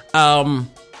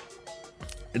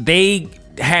they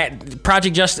had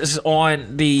Project Justice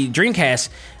on the Dreamcast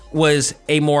was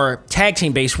a more tag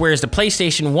team base, whereas the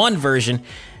PlayStation 1 version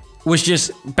was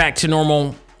just back to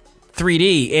normal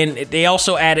 3D. And they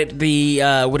also added the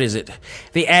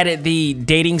they added the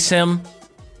dating sim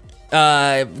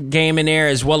game in there,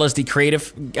 as well as the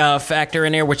creative factor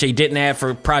in there, which they didn't have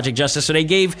for Project Justice. So they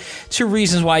gave 2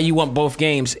 reasons why you want both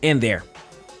games in there.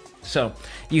 So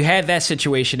you had that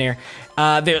situation there.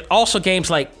 There are also games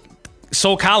like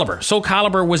Soul Calibur. Soul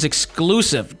Calibur was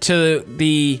exclusive to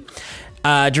the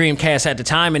Dreamcast at the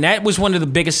time, and that was one of the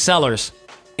biggest sellers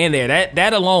in there.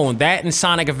 That alone, that and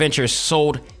Sonic Adventures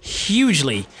sold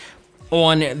hugely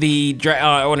on the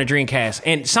Dreamcast.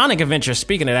 And Sonic Adventures,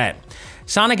 speaking of that,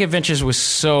 Sonic Adventures was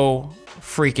so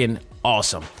freaking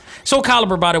awesome. Soul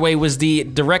Calibur, by the way, was the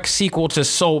direct sequel to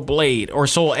Soul Blade, or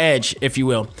Soul Edge, if you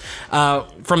will,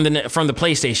 from the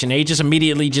PlayStation. They just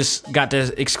immediately got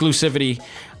the exclusivity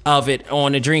of it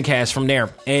on the Dreamcast from there.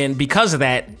 And because of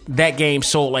that game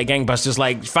sold like gangbusters.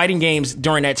 Like, fighting games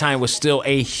during that time was still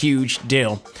a huge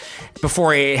deal.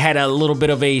 Before it had a little bit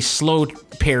of a slow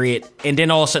period, and then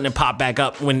all of a sudden it popped back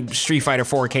up when Street Fighter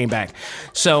 4 came back.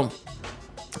 So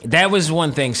that was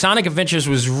one thing. Sonic Adventures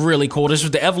was really cool. This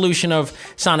was the evolution of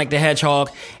Sonic the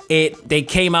Hedgehog. They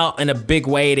came out in a big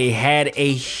way. They had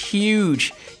a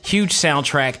huge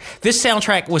soundtrack. This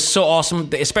soundtrack was so awesome,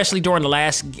 especially during the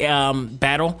last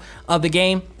battle of the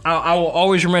game. I will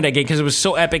always remember that game because it was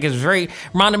so epic. It was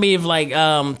reminded me of like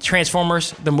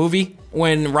Transformers, the movie,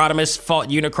 when Rodimus fought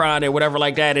Unicron or whatever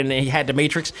like that, and he had the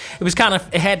Matrix.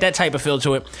 It had that type of feel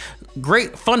to it.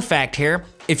 Great fun fact here: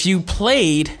 if you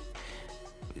played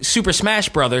Super Smash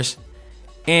Brothers,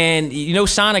 and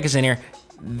Sonic is in here,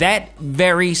 that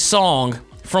very song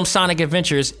from Sonic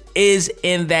Adventures is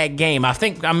in that game. I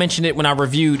think I mentioned it when I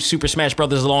reviewed Super Smash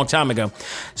Brothers a long time ago.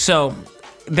 So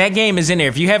that game is in there.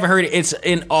 If you haven't heard it, it's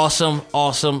an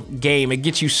awesome game. It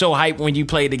gets you so hyped when you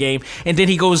play the game. And then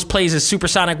he plays as Super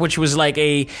Sonic, which was like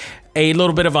a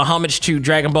little bit of a homage to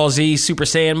Dragon Ball Z Super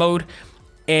Saiyan mode.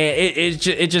 And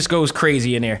it just goes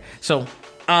crazy in there. So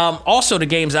also the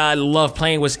games I love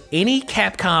playing was any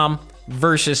Capcom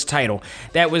versus title.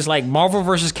 That was like Marvel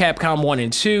versus Capcom 1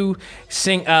 and 2,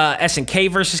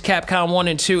 SNK versus Capcom 1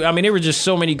 and 2. I mean, there were just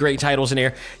so many great titles in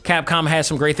there. Capcom had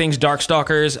some great things.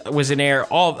 Darkstalkers was in there,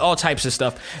 all types of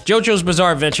stuff. JoJo's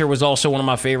Bizarre Adventure was also one of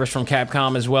my favorites from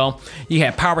Capcom as well. You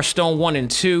had Power Stone 1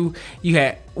 and 2. You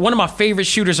had one of my favorite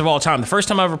shooters of all time. The first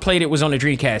time I ever played it was on the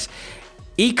Dreamcast.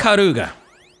 Ikaruga.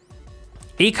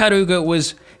 Ikaruga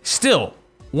was still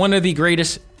one of the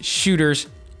greatest shooters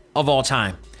of all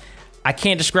time. I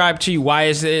can't describe to you why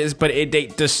it is, but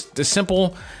the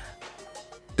simple,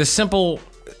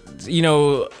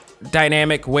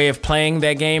 dynamic way of playing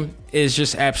that game is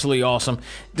just absolutely awesome.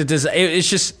 It's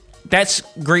just that's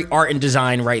great art and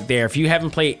design right there. If you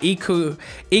haven't played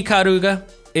Ikaruga,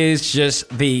 is just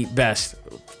the best.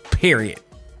 Period.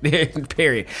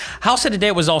 Period. House of the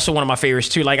Dead was also one of my favorites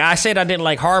too. Like I said, I didn't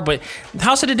like horror, but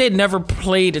House of the Dead never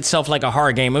played itself like a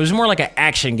horror game. It was more like an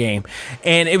action game,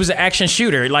 and it was an action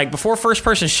shooter. Like before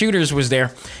first-person shooters was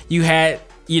there, you had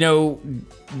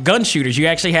gun shooters. You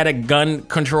actually had a gun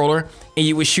controller, and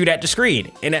you would shoot at the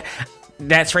screen, and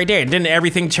that's right there. And then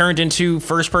everything turned into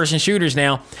first-person shooters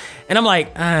now, and I'm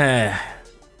like,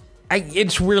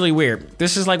 it's really weird.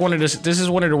 This is one of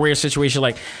the weird situations.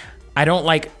 Like, I don't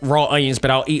like raw onions,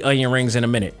 but I'll eat onion rings in a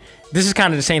minute. This is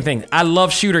kind of the same thing. I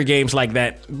love shooter games like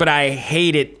that, but I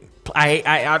hate it.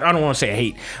 I don't want to say I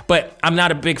hate, but I'm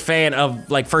not a big fan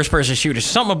of like first person shooters.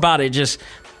 Something about it just,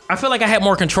 I feel like I had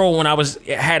more control when I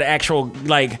had actual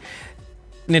like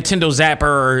Nintendo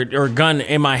Zapper or gun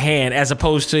in my hand, as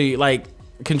opposed to like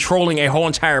controlling a whole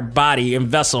entire body and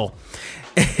vessel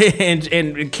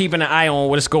and keeping an eye on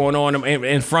what's going on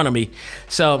in front of me.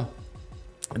 So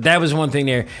that was one thing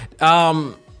there.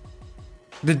 The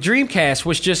Dreamcast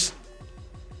was just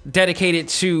dedicated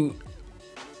to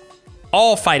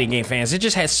all fighting game fans. It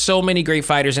just had so many great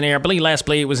fighters in there. I believe Last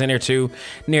Blade was in there too,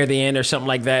 near the end or something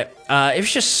like that. It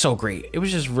was just so great. It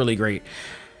was just really great.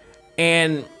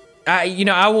 And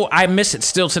I miss it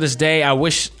still to this day. I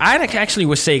actually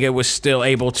wish Sega was still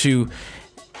able to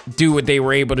do what they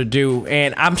were able to do.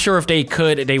 And I'm sure if they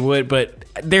could, they would, but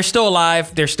they're still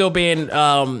alive. They're still being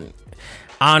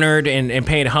honored and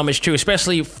paying homage to,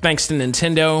 especially thanks to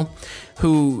Nintendo,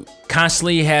 who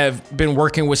constantly have been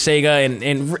working with Sega.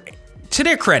 And to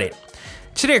their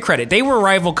credit, they were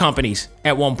rival companies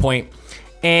at one point,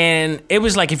 and it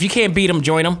was like, if you can't beat them,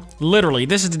 join them. Literally,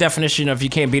 this is the definition of you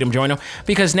can't beat them, join them.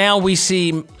 Because now we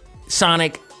see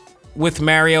Sonic with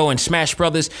Mario and Smash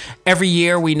Brothers. Every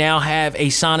year we now have a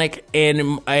Sonic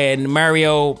and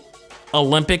Mario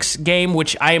Olympics game,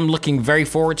 which I am looking very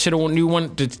forward to. The new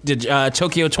one, the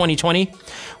Tokyo 2020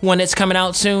 one that's coming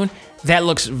out soon. That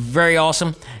looks very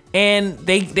awesome, and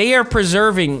they are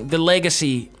preserving the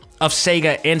legacy of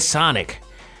Sega and Sonic.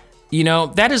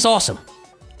 That is awesome.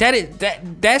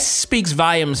 That speaks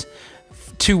volumes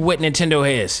to what Nintendo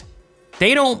is.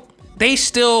 They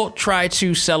still try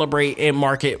to celebrate and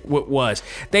market what was.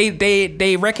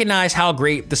 They recognize how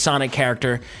great the Sonic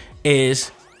character is.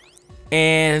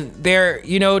 And they're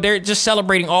just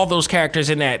celebrating all those characters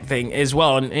in that thing as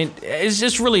well. And it's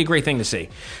just really a great thing to see.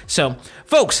 So,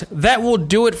 folks, that will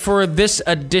do it for this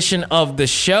edition of the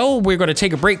show. We're going to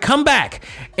take a break, come back,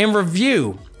 and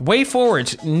review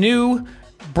WayForward's new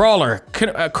brawler,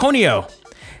 Konio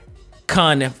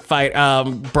Kun fight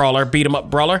brawler, beat 'em up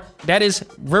brawler. That is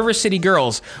River City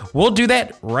Girls. We'll do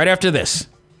that right after this.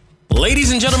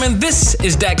 Ladies and gentlemen, this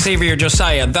is Dax Xavier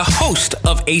Josiah, the host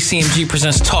of ACMG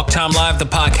Presents Talk Time Live, the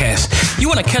podcast. You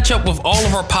want to catch up with all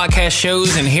of our podcast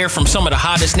shows and hear from some of the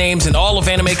hottest names in all of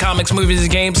anime, comics, movies, and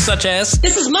games, such as...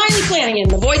 This is Miley Flanagan,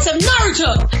 the voice of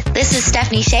Naruto. This is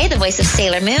Stephanie Shea, the voice of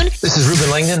Sailor Moon. This is Ruben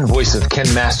Langdon, voice of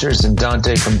Ken Masters and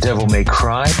Dante from Devil May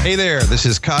Cry. Hey there, this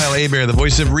is Kyle Hebert, the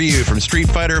voice of Ryu from Street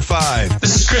Fighter V.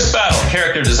 This is Chris Battle,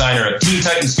 character designer of Teen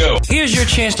Titans Go. Here's your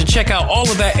chance to check out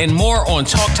all of that and more on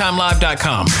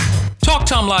TalkTimeLive.com.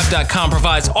 TalkTimeLive.com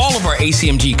provides all of our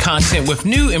ACMG content with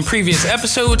new and previous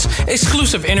episodes,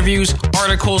 exclusive interviews,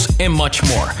 articles, and much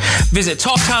more. Visit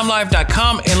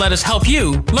TalkTimeLive.com and let us help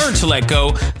you learn to let go,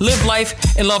 live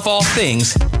life, and love all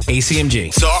things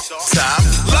ACMG. Talk Time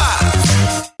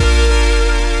Live.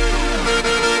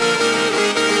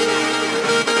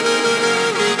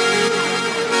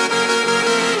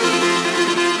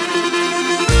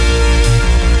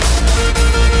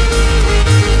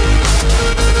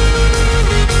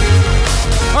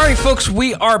 All right, folks,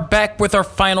 we are back with our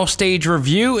final stage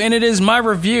review, and it is my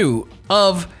review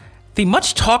of the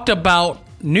much talked about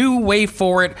new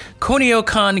WayForward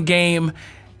Konio-Kun game,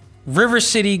 River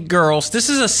City Girls. This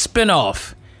is a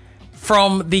spin-off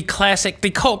from the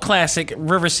cult classic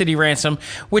River City Ransom,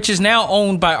 which is now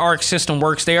owned by Arc System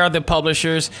Works. They are the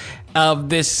publishers of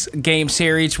this game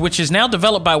series, which is now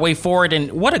developed by WayForward,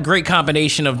 and what a great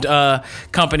combination of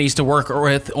companies to work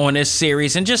with on this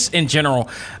series, and just in general.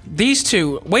 These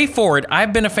two, WayForward,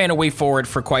 I've been a fan of WayForward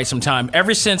for quite some time,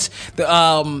 ever since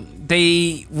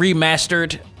they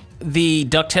remastered the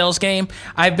DuckTales game.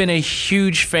 I've been a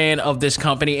huge fan of this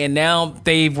company, and now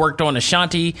they've worked on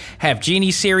Ashanti, Have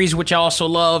Genie series, which I also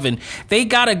love, and they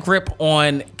got a grip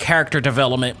on character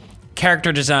development,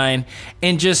 character design,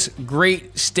 and just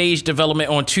great stage development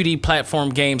on 2D platform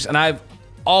games, and I've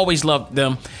always loved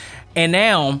them. And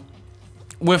now,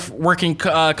 with working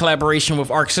collaboration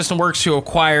with Arc System Works, who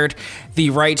acquired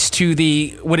the rights to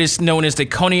what is known as the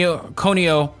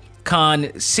Konio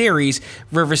Con series,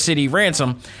 River City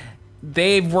Ransom.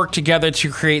 They've worked together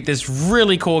to create this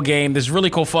really cool game, this really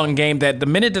cool fun game that the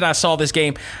minute that I saw this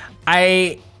game,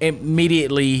 I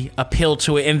immediately appealed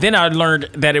to it. And then I learned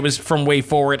that it was from Way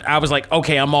Forward. I was like,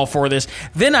 okay, I'm all for this.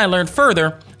 Then I learned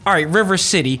further, all right, River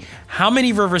City. How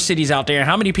many River Cities out there?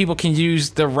 How many people can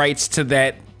use the rights to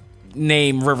that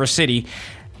name, River City?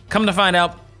 Come to find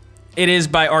out, it is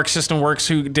by Arc System Works,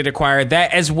 who did acquire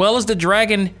that, as well as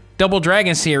the Double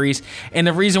Dragon series. And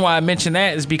the reason why I mention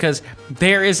that is because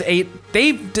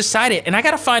they've decided, and I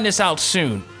got to find this out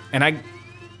soon, and I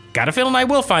got a feeling I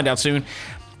will find out soon,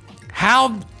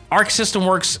 how Arc System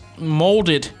Works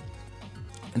molded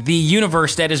the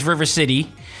universe that is River City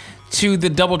to the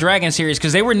Double Dragon series,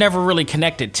 because they were never really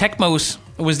connected. Tecmos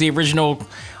was the original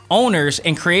owners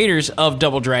and creators of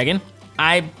Double Dragon.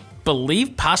 I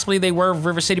believe possibly they were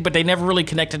River City, but they never really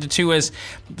connected the two as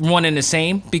one and the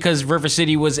same, because River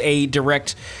City was a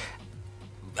direct,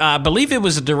 I believe it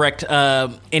was a direct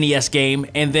NES game,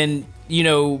 and then,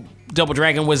 Double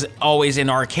Dragon was always an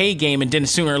arcade game, and then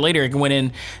sooner or later it went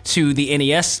into the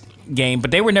NES game,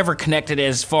 but they were never connected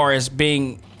as far as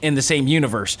being in the same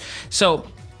universe. So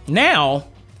now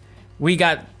we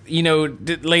got,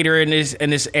 later in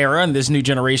this era, in this new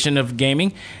generation of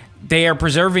gaming, they are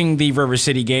preserving the River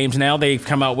City games. Now they've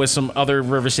come out with some other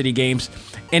River City games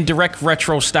in direct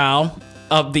retro style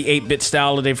of the 8-bit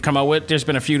style that they've come out with. There's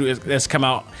been a few that's come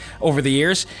out over the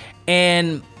years.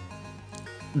 And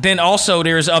then also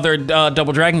there's other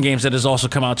Double Dragon games that has also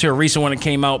come out too. A recent one that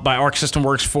came out by Arc System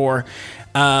Works for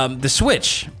the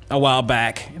Switch a while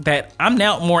back that I'm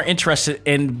now more interested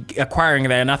in acquiring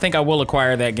that. And I think I will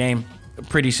acquire that game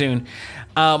pretty soon.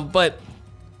 But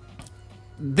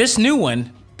this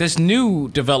new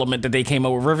development that they came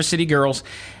up with, River City Girls,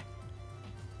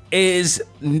 is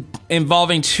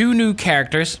involving two new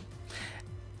characters.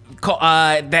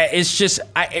 That is just,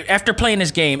 after playing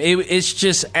this game, it's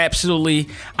just absolutely,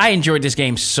 I enjoyed this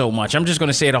game so much. I'm just going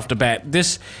to say it off the bat.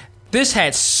 This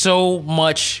had so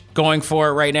much going for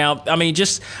it right now. I mean,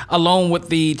 just alone with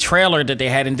the trailer that they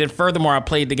had, and then furthermore, I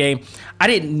played the game. I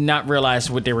did not realize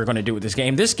what they were going to do with this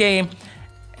game. This game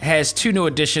has two new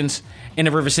additions in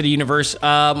the River City universe.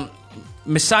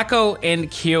 Misako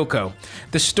and Kyoko.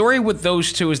 The story with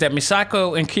those two is that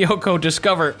Misako and Kyoko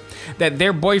discovered that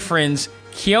their boyfriends,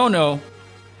 Konio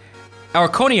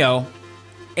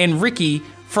and Ricky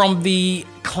from the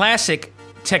classic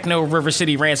Techno River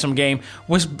City Ransom game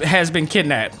has been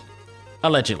kidnapped,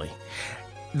 allegedly.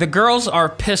 The girls are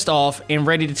pissed off and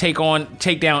ready to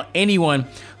take down anyone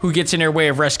who gets in their way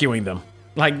of rescuing them.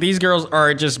 Like, these girls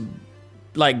are just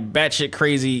like batshit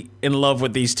crazy in love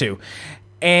with these two.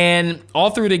 And all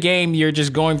through the game, you're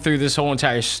just going through this whole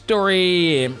entire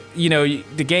story. And,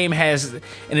 the game has an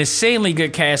insanely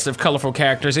good cast of colorful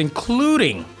characters,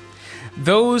 including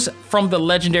those from the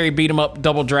legendary beat-em-up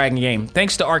Double Dragon game.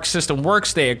 Thanks to Arc System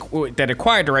Works that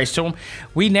acquired the rights to them,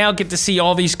 we now get to see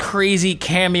all these crazy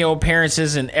cameo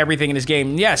appearances and everything in this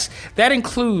game. Yes, that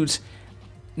includes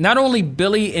not only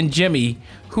Billy and Jimmy,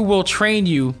 who will train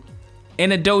you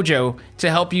in a dojo to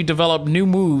help you develop new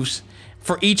moves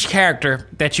for each character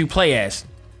that you play as.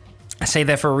 I say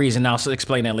that for a reason. I'll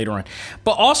explain that later on.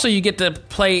 But also you get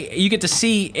to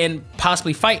see and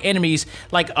possibly fight enemies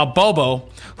like a Bobo,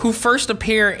 who first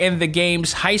appear in the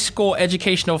game's high school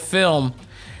educational film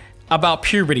about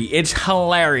puberty. It's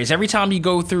hilarious. Every time you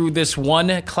go through this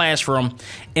one classroom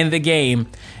in the game,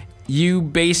 you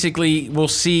basically will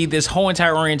see this whole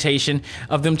entire orientation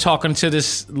of them talking to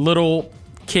this little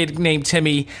kid named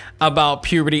Timmy about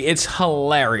puberty. It's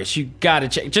hilarious. You gotta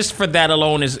check. Just for that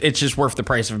alone, it's just worth the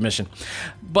price of admission.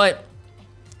 But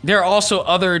there are also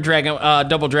other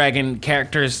Double Dragon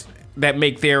characters that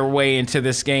make their way into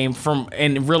this game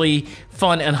and really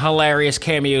fun and hilarious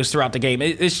cameos throughout the game.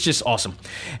 It's just awesome.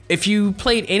 If you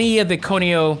played any of the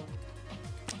Konio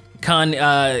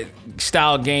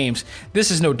style games,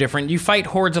 this is no different. You fight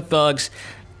hordes of thugs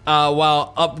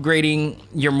while upgrading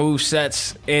your move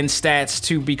sets and stats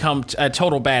to become a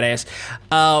total badass.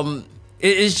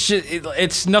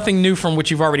 It's nothing new from what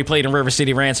you've already played in River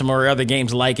City Ransom or other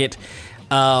games like it.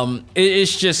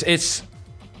 It's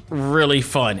really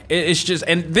fun.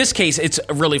 In this case, it's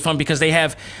really fun because they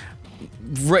have,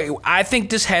 I think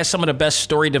this has some of the best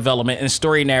story development and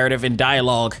story narrative and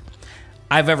dialogue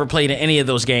I've ever played in any of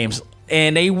those games.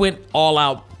 And they went all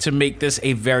out to make this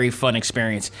a very fun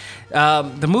experience.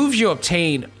 The moves you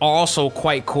obtain are also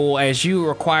quite cool, as you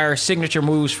require signature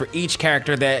moves for each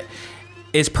character that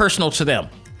is personal to them.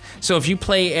 So if you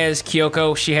play as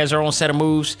Kyoko, she has her own set of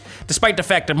moves. Despite the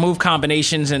fact that move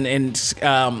combinations and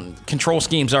control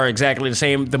schemes are exactly the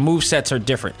same, the move sets are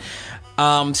different.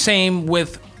 Same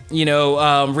with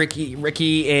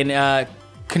Ricky and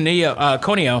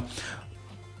Konio,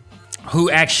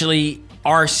 who actually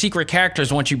are secret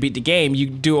characters. Once you beat the game, you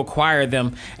do acquire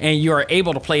them, and you are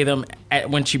able to play them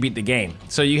once you beat the game.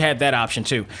 So you have that option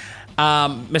too.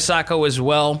 Misako as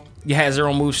well. Has their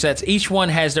own movesets. Each one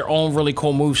has their own really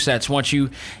cool movesets. Once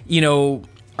you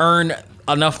earn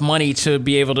enough money to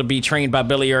be able to be trained by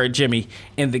Billy or Jimmy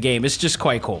in the game, it's just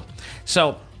quite cool.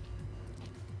 So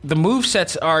the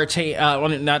movesets are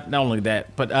not only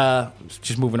that, but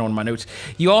just moving on to my notes.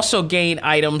 You also gain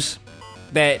items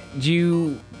that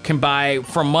you can buy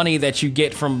from money that you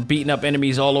get from beating up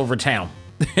enemies all over town.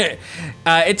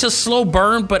 It's a slow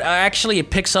burn, but actually it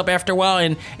picks up after a while,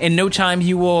 and in no time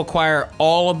you will acquire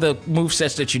all of the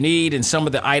movesets that you need and some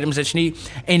of the items that you need,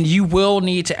 and you will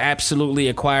need to absolutely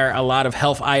acquire a lot of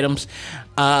health items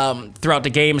throughout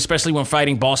the game, especially when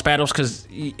fighting boss battles, because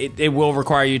it will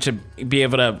require you to be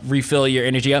able to refill your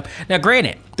energy up. Now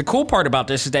granted, the cool part about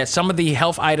this is that some of the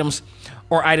health items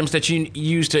or items that you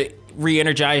use to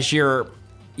re-energize your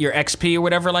XP or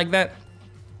whatever like that,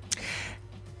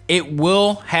 it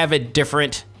will have a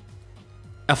different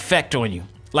effect on you.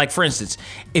 Like for instance,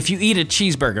 if you eat a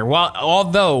cheeseburger,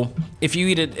 if you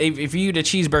eat a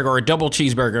cheeseburger or a double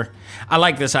cheeseburger, I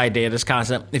like this idea, this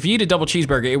concept. If you eat a double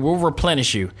cheeseburger, it will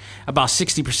replenish you about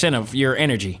 60% of your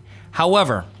energy.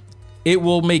 However, it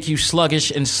will make you sluggish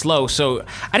and slow. So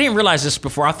I didn't realize this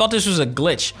before. I thought this was a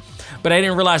glitch, but I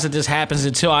didn't realize that this happens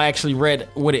until I actually read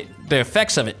the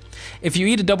effects of it. If you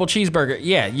eat a double cheeseburger,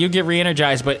 yeah, you'll get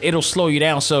re-energized, but it'll slow you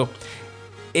down. So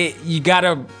you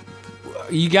gotta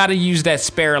use that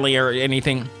sparingly or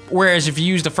anything. Whereas if you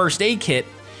use the first aid kit,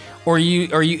 or you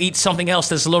eat something else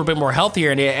that's a little bit more healthier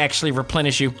and it actually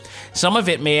replenish you, some of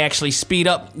it may actually speed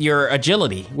up your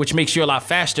agility, which makes you a lot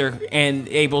faster and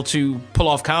able to pull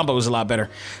off combos a lot better.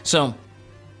 So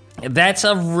that's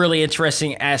a really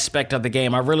interesting aspect of the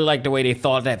game. I really like the way they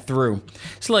thought that through.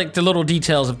 It's like the little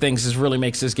details of things just really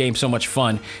makes this game so much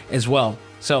fun as well.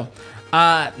 So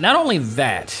not only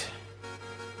that,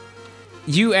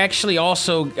 you actually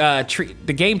also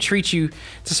the game treats you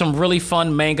to some really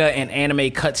fun manga and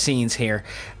anime cutscenes here,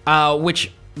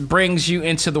 which brings you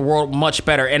into the world much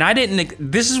better. And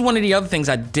this is one of the other things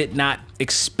I did not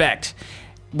expect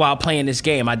while playing this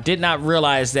game. I did not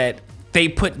realize that they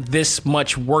put this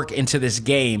much work into this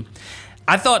game.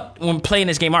 I thought when playing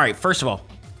this game, all right, first of all,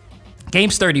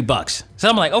 game's $30. So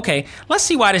I'm like, okay, let's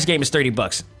see why this game is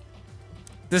 $30.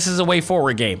 This is a way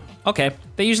forward game. Okay,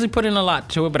 they usually put in a lot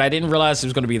to it, but I didn't realize it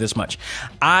was going to be this much.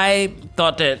 I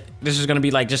thought that this was going to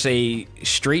be like just a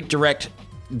straight, direct,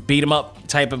 beat 'em up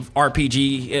type of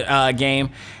RPG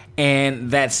game,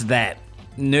 and that's that.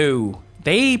 No,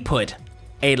 they put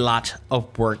a lot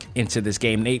of work into this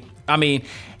game.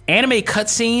 Anime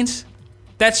cutscenes,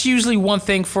 that's usually one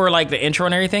thing for like the intro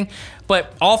and everything,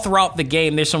 but all throughout the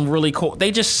game, there's some really cool, they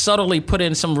just subtly put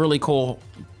in some really cool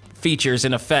features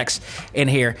and effects in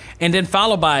here. And then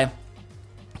followed by,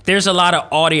 there's a lot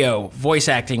of audio voice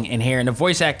acting in here, and the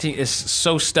voice acting is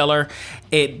so stellar.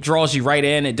 It draws you right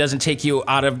in. It doesn't take you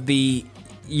out of the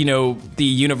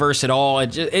universe at all.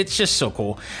 It's just so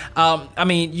cool.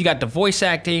 You got the voice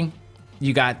acting,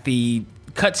 you got the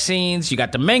cutscenes, you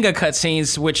got the manga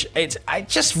cutscenes, which it's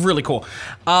just really cool.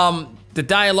 The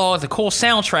dialogue, the cool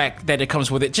soundtrack that it comes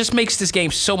with it just makes this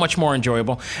game so much more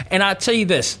enjoyable. And I'll tell you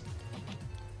this,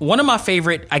 one of my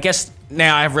favorite, I guess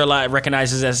now I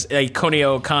recognize this as a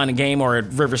Konio-kan game or a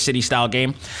River City style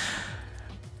game.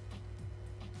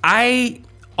 I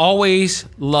always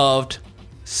loved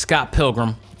Scott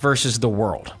Pilgrim versus the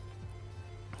World.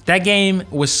 That game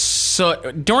was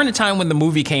so, during the time when the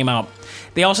movie came out,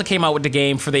 they also came out with the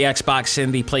game for the Xbox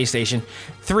and the PlayStation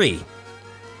 3.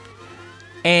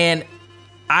 And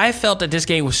I felt that this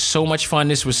game was so much fun.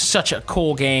 This was such a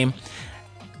cool game.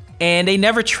 And they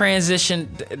never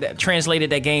translated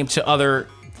that game to other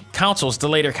consoles, the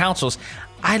later consoles.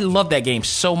 I love that game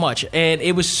so much. And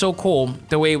it was so cool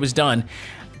the way it was done.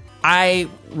 I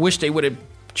wish they would have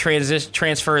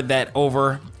transferred that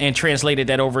over and translated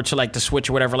that over to like the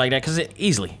Switch or whatever like that, because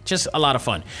easily, just a lot of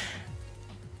fun.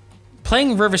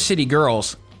 Playing River City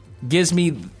Girls gives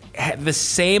me the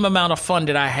same amount of fun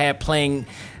that I had playing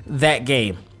that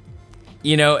game.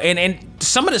 And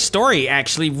some of the story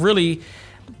actually really,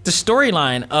 the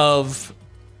storyline of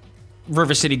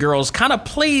River City Girls kind of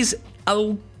plays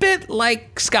a bit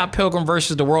like Scott Pilgrim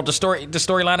versus the World, the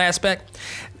storyline aspect.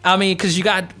 Because you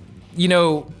got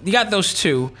those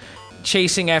two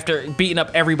chasing after, beating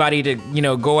up everybody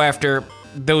to, go after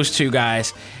those two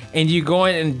guys. And you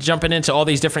going and jumping into all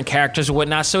these different characters and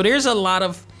whatnot. So there's a lot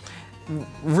of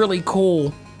really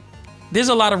cool,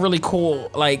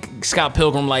 like Scott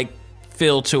Pilgrim, like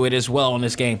feel to it as well in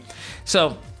this game.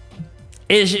 So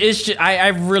it's just, I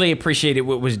really appreciated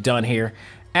what was done here.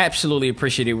 Absolutely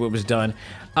appreciated what was done.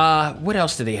 What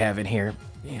else do they have in here?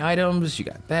 Items, you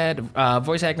got that,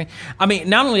 voice acting. I mean,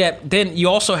 not only that, then you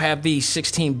also have the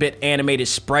 16-bit animated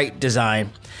sprite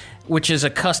design, which is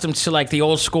accustomed to like the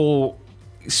old school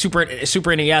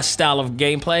Super NES style of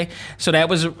gameplay. So that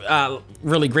was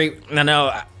really great. I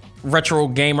know retro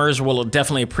gamers will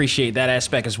definitely appreciate that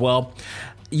aspect as well.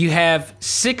 You have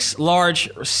 6 large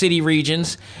city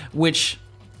regions, which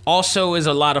also is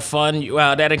a lot of fun.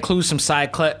 That includes some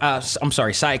side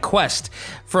quests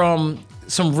from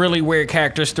some really weird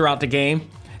characters throughout the game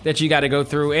that you got to go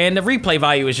through, and the replay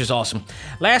value is just awesome.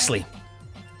 Lastly,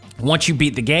 once you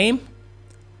beat the game,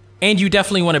 and you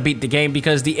definitely want to beat the game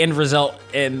because the end result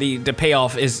and the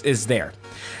payoff is there,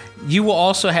 you will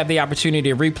also have the opportunity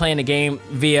to replay in the game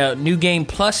via New Game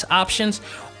Plus options,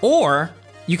 or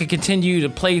you can continue to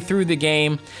play through the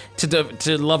game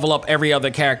to level up every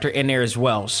other character in there as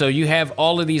well. So you have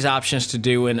all of these options to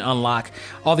do and unlock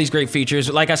all these great features.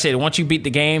 Like I said, once you beat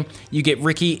the game, you get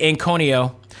Ricky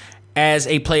Anconio as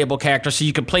a playable character, so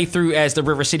you can play through as the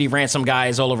River City Ransom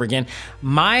guys all over again.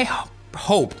 My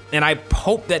hope, and I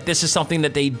hope that this is something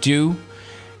that they do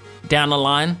down the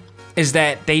line, is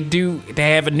that they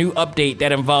have a new update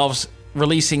that involves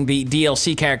releasing the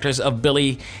DLC characters of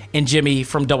Billy and Jimmy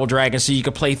from Double Dragon, so you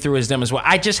can play through as them as well.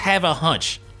 I just have a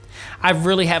hunch. I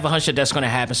really have a hunch that that's going to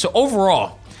happen. So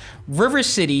overall, River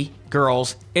City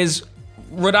Girls is,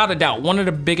 without a doubt, one of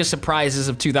the biggest surprises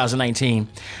of 2019.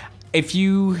 If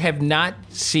you have not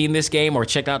seen this game or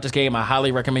checked out this game, I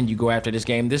highly recommend you go after this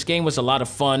game. This game was a lot of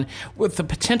fun with the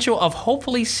potential of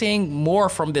hopefully seeing more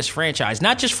from this franchise,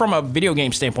 not just from a video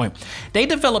game standpoint. They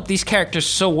developed these characters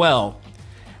so well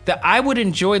that I would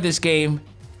enjoy this game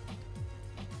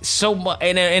so much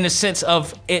in a sense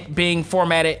of it being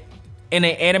formatted in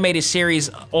an animated series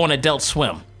on Adult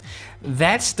Swim.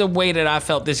 That's the way that I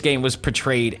felt this game was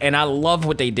portrayed, and I love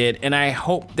what they did, and I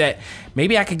hope that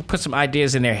maybe I could put some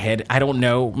ideas in their head. I don't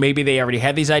know. Maybe they already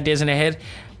had these ideas in their head,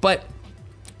 but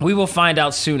we will find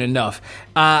out soon enough.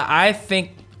 I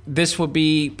think this would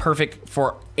be perfect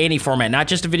for any format, not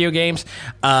just the video games.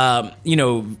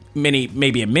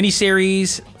 Maybe a mini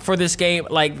series for this game.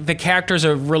 Like, the characters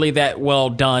are really that well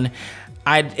done.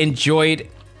 I enjoyed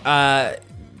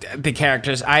the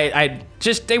characters.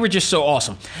 They were just so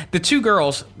awesome. The two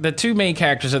girls, the two main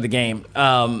characters of the game,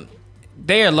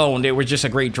 they alone, they were just a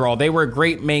great draw. They were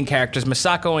great main characters.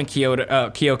 Misako and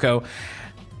Kyoko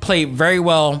played very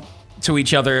well to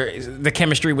each other, the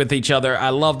chemistry with each other. I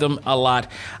loved them a lot.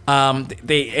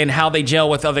 And how they gel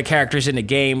with other characters in the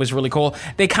game was really cool.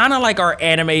 They kind of like our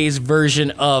anime's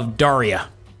version of Daria.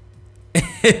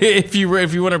 if you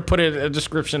want to put a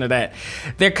description of that,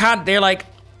 they're like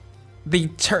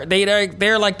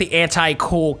they're like the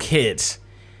anti-cool kids.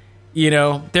 You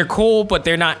know, they're cool, but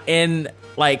they're not in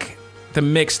like the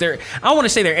mix. I don't want to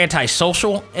say they're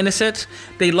antisocial in a sense.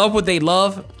 They love what they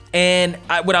love. And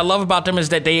what I love about them is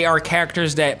that they are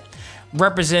characters that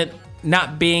represent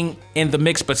not being in the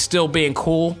mix, but still being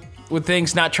cool with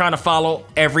things, not trying to follow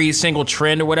every single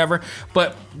trend or whatever,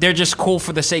 but they're just cool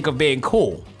for the sake of being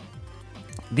cool.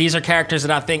 These are characters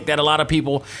that I think that a lot of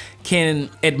people can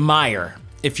admire,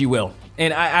 if you will.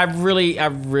 And I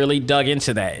really dug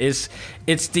into that. It's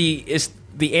the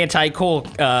anti-cool,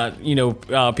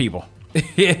 people.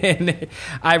 And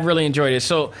I really enjoyed it.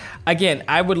 So again,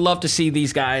 I would love to see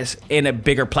these guys in a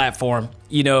bigger platform,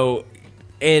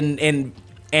 in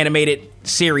animated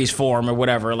series form or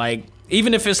whatever. Like,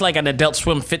 even if it's like an Adult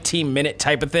Swim 15-minute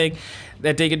type of thing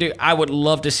that they could do, I would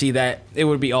love to see that. It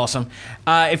would be awesome.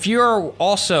 If you're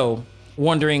also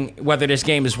wondering whether this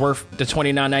game is worth the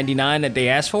 $29.99 that they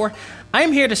asked for, I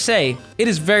am here to say it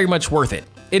is very much worth it.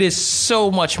 It is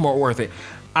so much more worth it.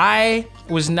 I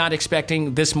was not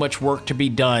expecting this much work to be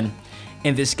done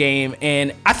in this game,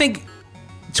 and I think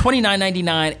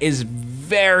 $29.99 is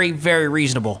very, very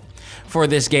reasonable for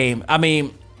this game. I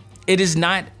mean, it is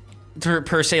not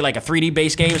per se like a 3D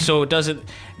based game, so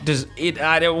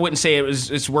I wouldn't say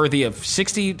it's worthy of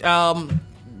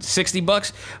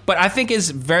 $60, but I think it's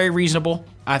very reasonable.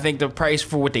 I think the price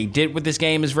for what they did with this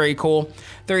game is very cool.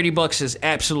 $30 is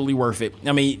absolutely worth it.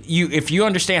 I mean, if you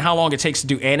understand how long it takes to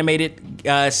do animated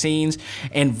scenes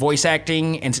and voice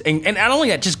acting, and not only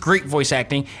that, just great voice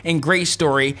acting and great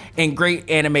story and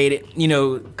great animated,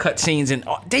 cut scenes, and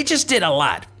they just did a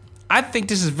lot. I think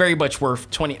this is very much worth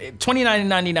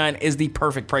 $29.99 is the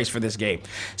perfect price for this game.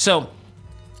 So,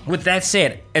 with that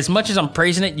said, as much as I'm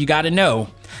praising it, you got to know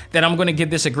that I'm going to give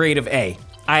this a grade of A.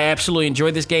 I absolutely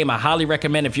enjoyed this game. I highly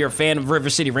recommend, if you're a fan of River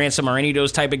City Ransom or any of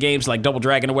those type of games like Double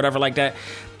Dragon or whatever like that,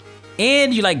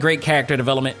 and you like great character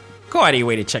development, go out of your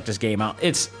way to check this game out.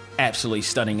 It's absolutely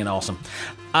stunning and awesome.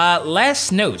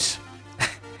 Last notes.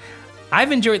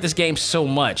 I've enjoyed this game so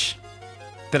much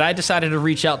that I decided to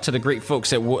reach out to the great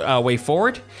folks at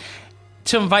WayForward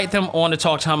to invite them on the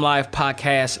Talk Time Live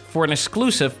podcast for an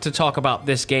exclusive to talk about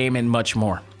this game and much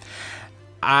more.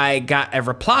 I got a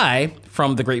reply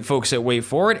from the great folks at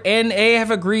WayForward, and they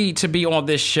have agreed to be on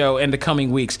this show in the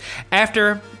coming weeks.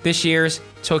 After this year's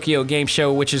Tokyo Game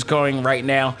Show, which is going right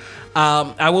now,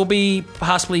 I will be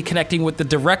possibly connecting with the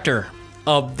director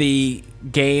of the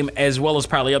game as well as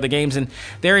probably other games, and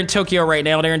they're in Tokyo right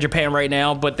now, they're in Japan right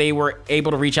now, but they were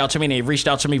able to reach out to me, and they reached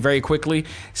out to me very quickly,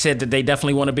 said that they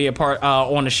definitely want to be a part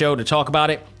on the show to talk about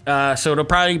it. So it'll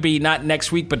probably be not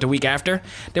next week, but the week after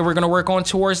that we're going to work on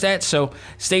towards that. So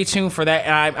stay tuned for that.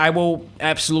 I will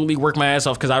absolutely work my ass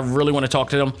off because I really want to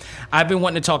talk to them. I've been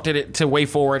wanting to talk to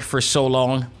WayForward for so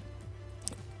long.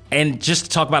 And just to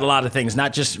talk about a lot of things,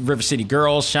 not just River City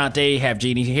Girls, Shantae, Have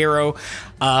Genie Hero,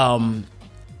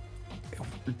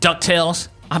 DuckTales.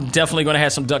 I'm definitely going to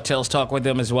have some DuckTales talk with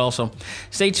them as well. So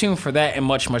stay tuned for that and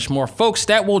much, much more. Folks,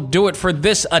 that will do it for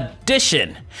this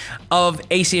edition of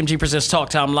ACMG Presents Talk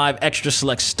Time Live Extra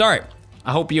Select Start.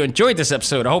 I hope you enjoyed this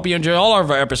episode. I hope you enjoyed all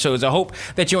of our episodes. I hope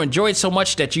that you enjoyed so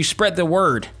much that you spread the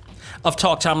word of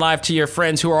Talk Time Live to your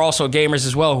friends who are also gamers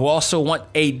as well, who also want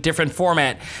a different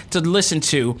format to listen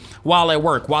to while at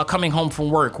work, while coming home from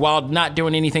work, while not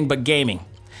doing anything but gaming.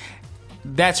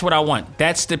 That's what I want.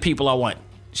 That's the people I want.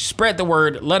 Spread the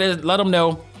word. Let them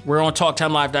know we're on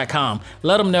TalkTimeLive.com.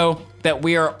 Let them know that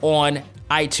we are on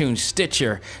iTunes,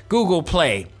 Stitcher, Google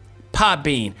Play,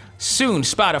 Podbean, soon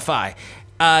Spotify.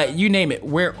 You name it,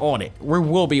 we're on it. We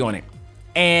will be on it.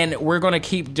 And we're going to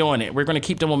keep doing it. We're going to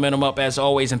keep the momentum up as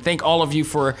always. And thank all of you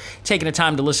for taking the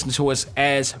time to listen to us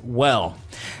as well.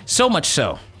 So much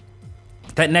so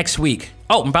that next week...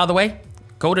 Oh, and by the way,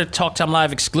 go to Talk Time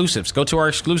Live exclusives. Go to our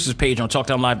exclusives page on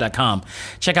TalkTimeLive.com.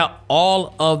 Check out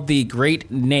all of the great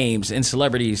names and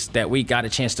celebrities that we got a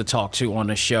chance to talk to on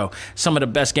the show. Some of the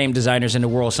best game designers in the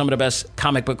world. Some of the best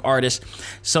comic book artists.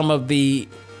 Some of the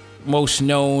most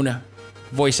known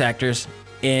voice actors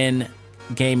in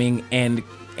gaming and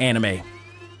anime.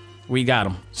 We got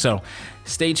them. So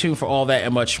stay tuned for all that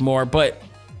and much more. But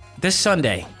this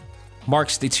Sunday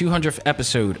marks the 200th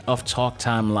episode of Talk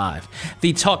Time Live,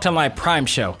 the Talk Time Live Prime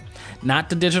show. Not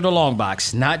the digital long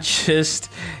box, not just,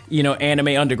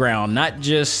 Anime Underground, not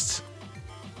just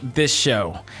this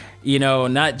show,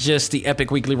 not just the Epic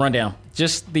Weekly Rundown,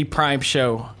 just the Prime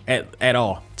show at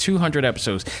all. 200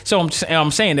 episodes. So I'm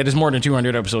saying that it's more than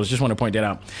 200 episodes. Just want to point that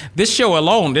out. This show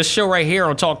alone, this show right here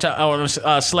on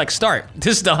Select Start,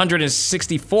 this is the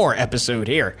 164 episode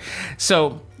here.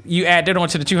 So you add that on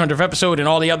to the 200th episode and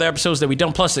all the other episodes that we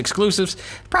done plus exclusives,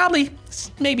 probably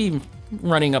maybe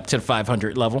running up to the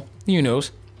 500 level. Who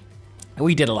knows?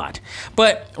 We did a lot.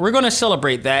 But we're going to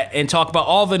celebrate that and talk about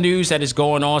all the news that is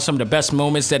going on, some of the best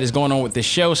moments that is going on with this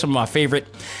show, some of my favorite,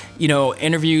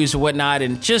 interviews and whatnot,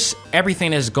 and just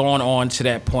everything that's gone on to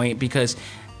that point, because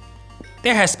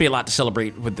there has to be a lot to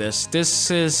celebrate with this. This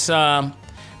was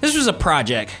a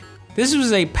project. This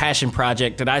was a passion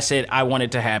project that I said I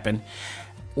wanted to happen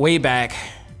way back,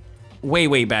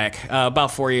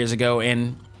 about 4 years ago,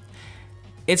 and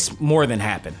it's more than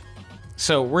happened.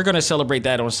 So we're going to celebrate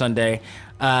that on Sunday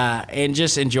and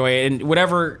just enjoy it. And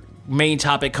whatever main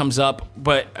topic comes up,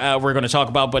 but we're going to talk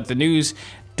about. But the news,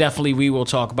 definitely we will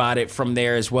talk about it from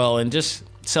there as well. And just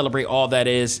celebrate all that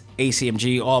is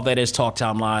ACMG, all that is Talk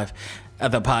Time Live,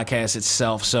 the podcast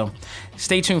itself. So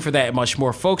stay tuned for that and much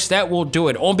more. Folks, that will do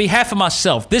it. On behalf of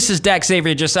myself, this is Dak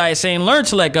Xavier Josiah saying, learn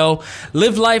to let go,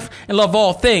 live life, and love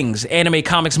all things anime,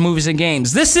 comics, movies, and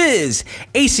games. This is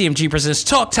ACMG Presents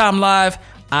Talk Time Live.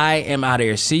 I am out of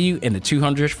here. See you in the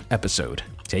 200th episode.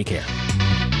 Take care.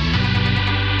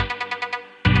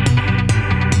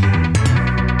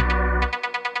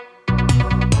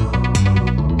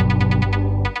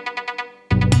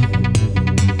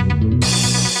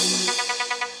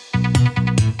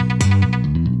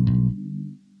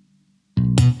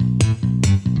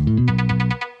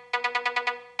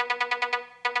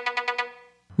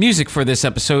 Music for this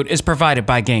episode is provided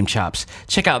by Game Chops.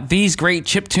 Check out these great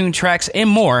chiptune tracks and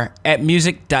more at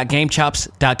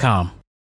music.gamechops.com.